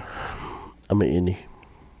an outie? I'm an innie.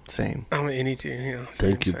 Same. I'm an NET. Yeah.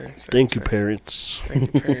 Thank you, parents, Thank you, parents.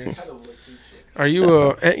 Are you a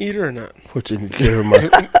anteater or not? for taking care of my.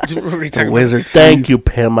 What are you The talking about? wizard. Thank you,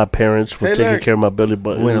 my parents, for Hey, taking look. care of my belly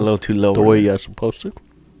button. Went a little too low. the way you're supposed to.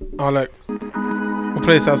 Oh, look. We'll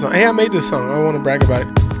play this out song. Hey, I made this song. I want to brag about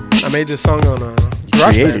it. I made this song on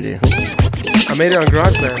created GarageBand. it. I made it on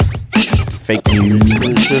GarageBand. Fake news.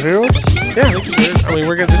 Superheroes? Yeah, I think it's good. I mean,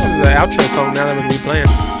 this is the outro song now that we're going to be playing.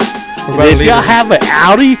 We're about to If leave y'all it. have an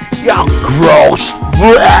Audi, y'all gross.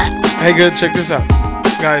 Blah. Hey, good. Check this out.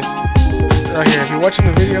 Guys, right here. If you're watching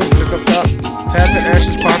the video, look up top. Tap the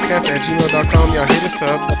Ashes Podcast at gmail.com. Y'all hit us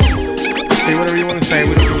up. Say whatever you want to say.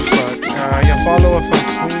 We don't give a fuck. Y'all follow us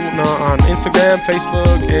on Instagram,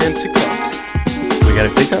 Facebook, and TikTok. We got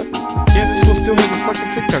a TikTok? Yeah, this will still have a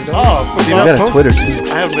fucking TikTok, don't Oh, we? We You not got a post Twitter it?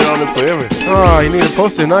 too. I haven't been on it forever. Oh, you need to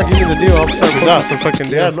post it. Not give me the deal. I'll start posting some fucking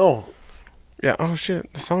Yeah, deals. no. Yeah. Oh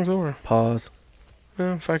shit, the song's over. Pause.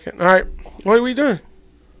 Yeah, fuck it. All right. What are we doing?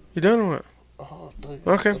 You done or what? Oh,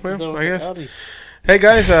 Okay, well, I guess. Audi. Hey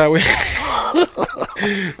guys,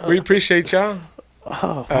 we appreciate y'all.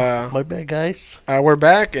 Oh, my bad, guys. We're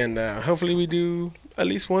back, and hopefully we do at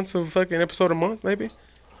least once a fucking episode a month, maybe.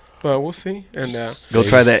 But we'll see. And Go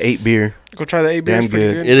try that 8 beer. go try the 8 beers. Damn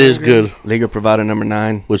Pretty good. It is good. Liga Privada number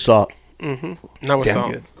 9. With salt. Mm-hmm. Not with Damn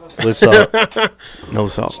salt. good. With salt. No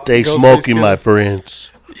salt. Stay Ghostface smoky, Killer. my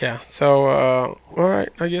friends. Yeah. So, all right.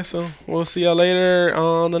 I guess so. We'll see y'all later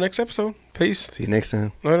on the next episode. Peace. See you next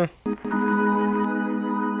time. Later.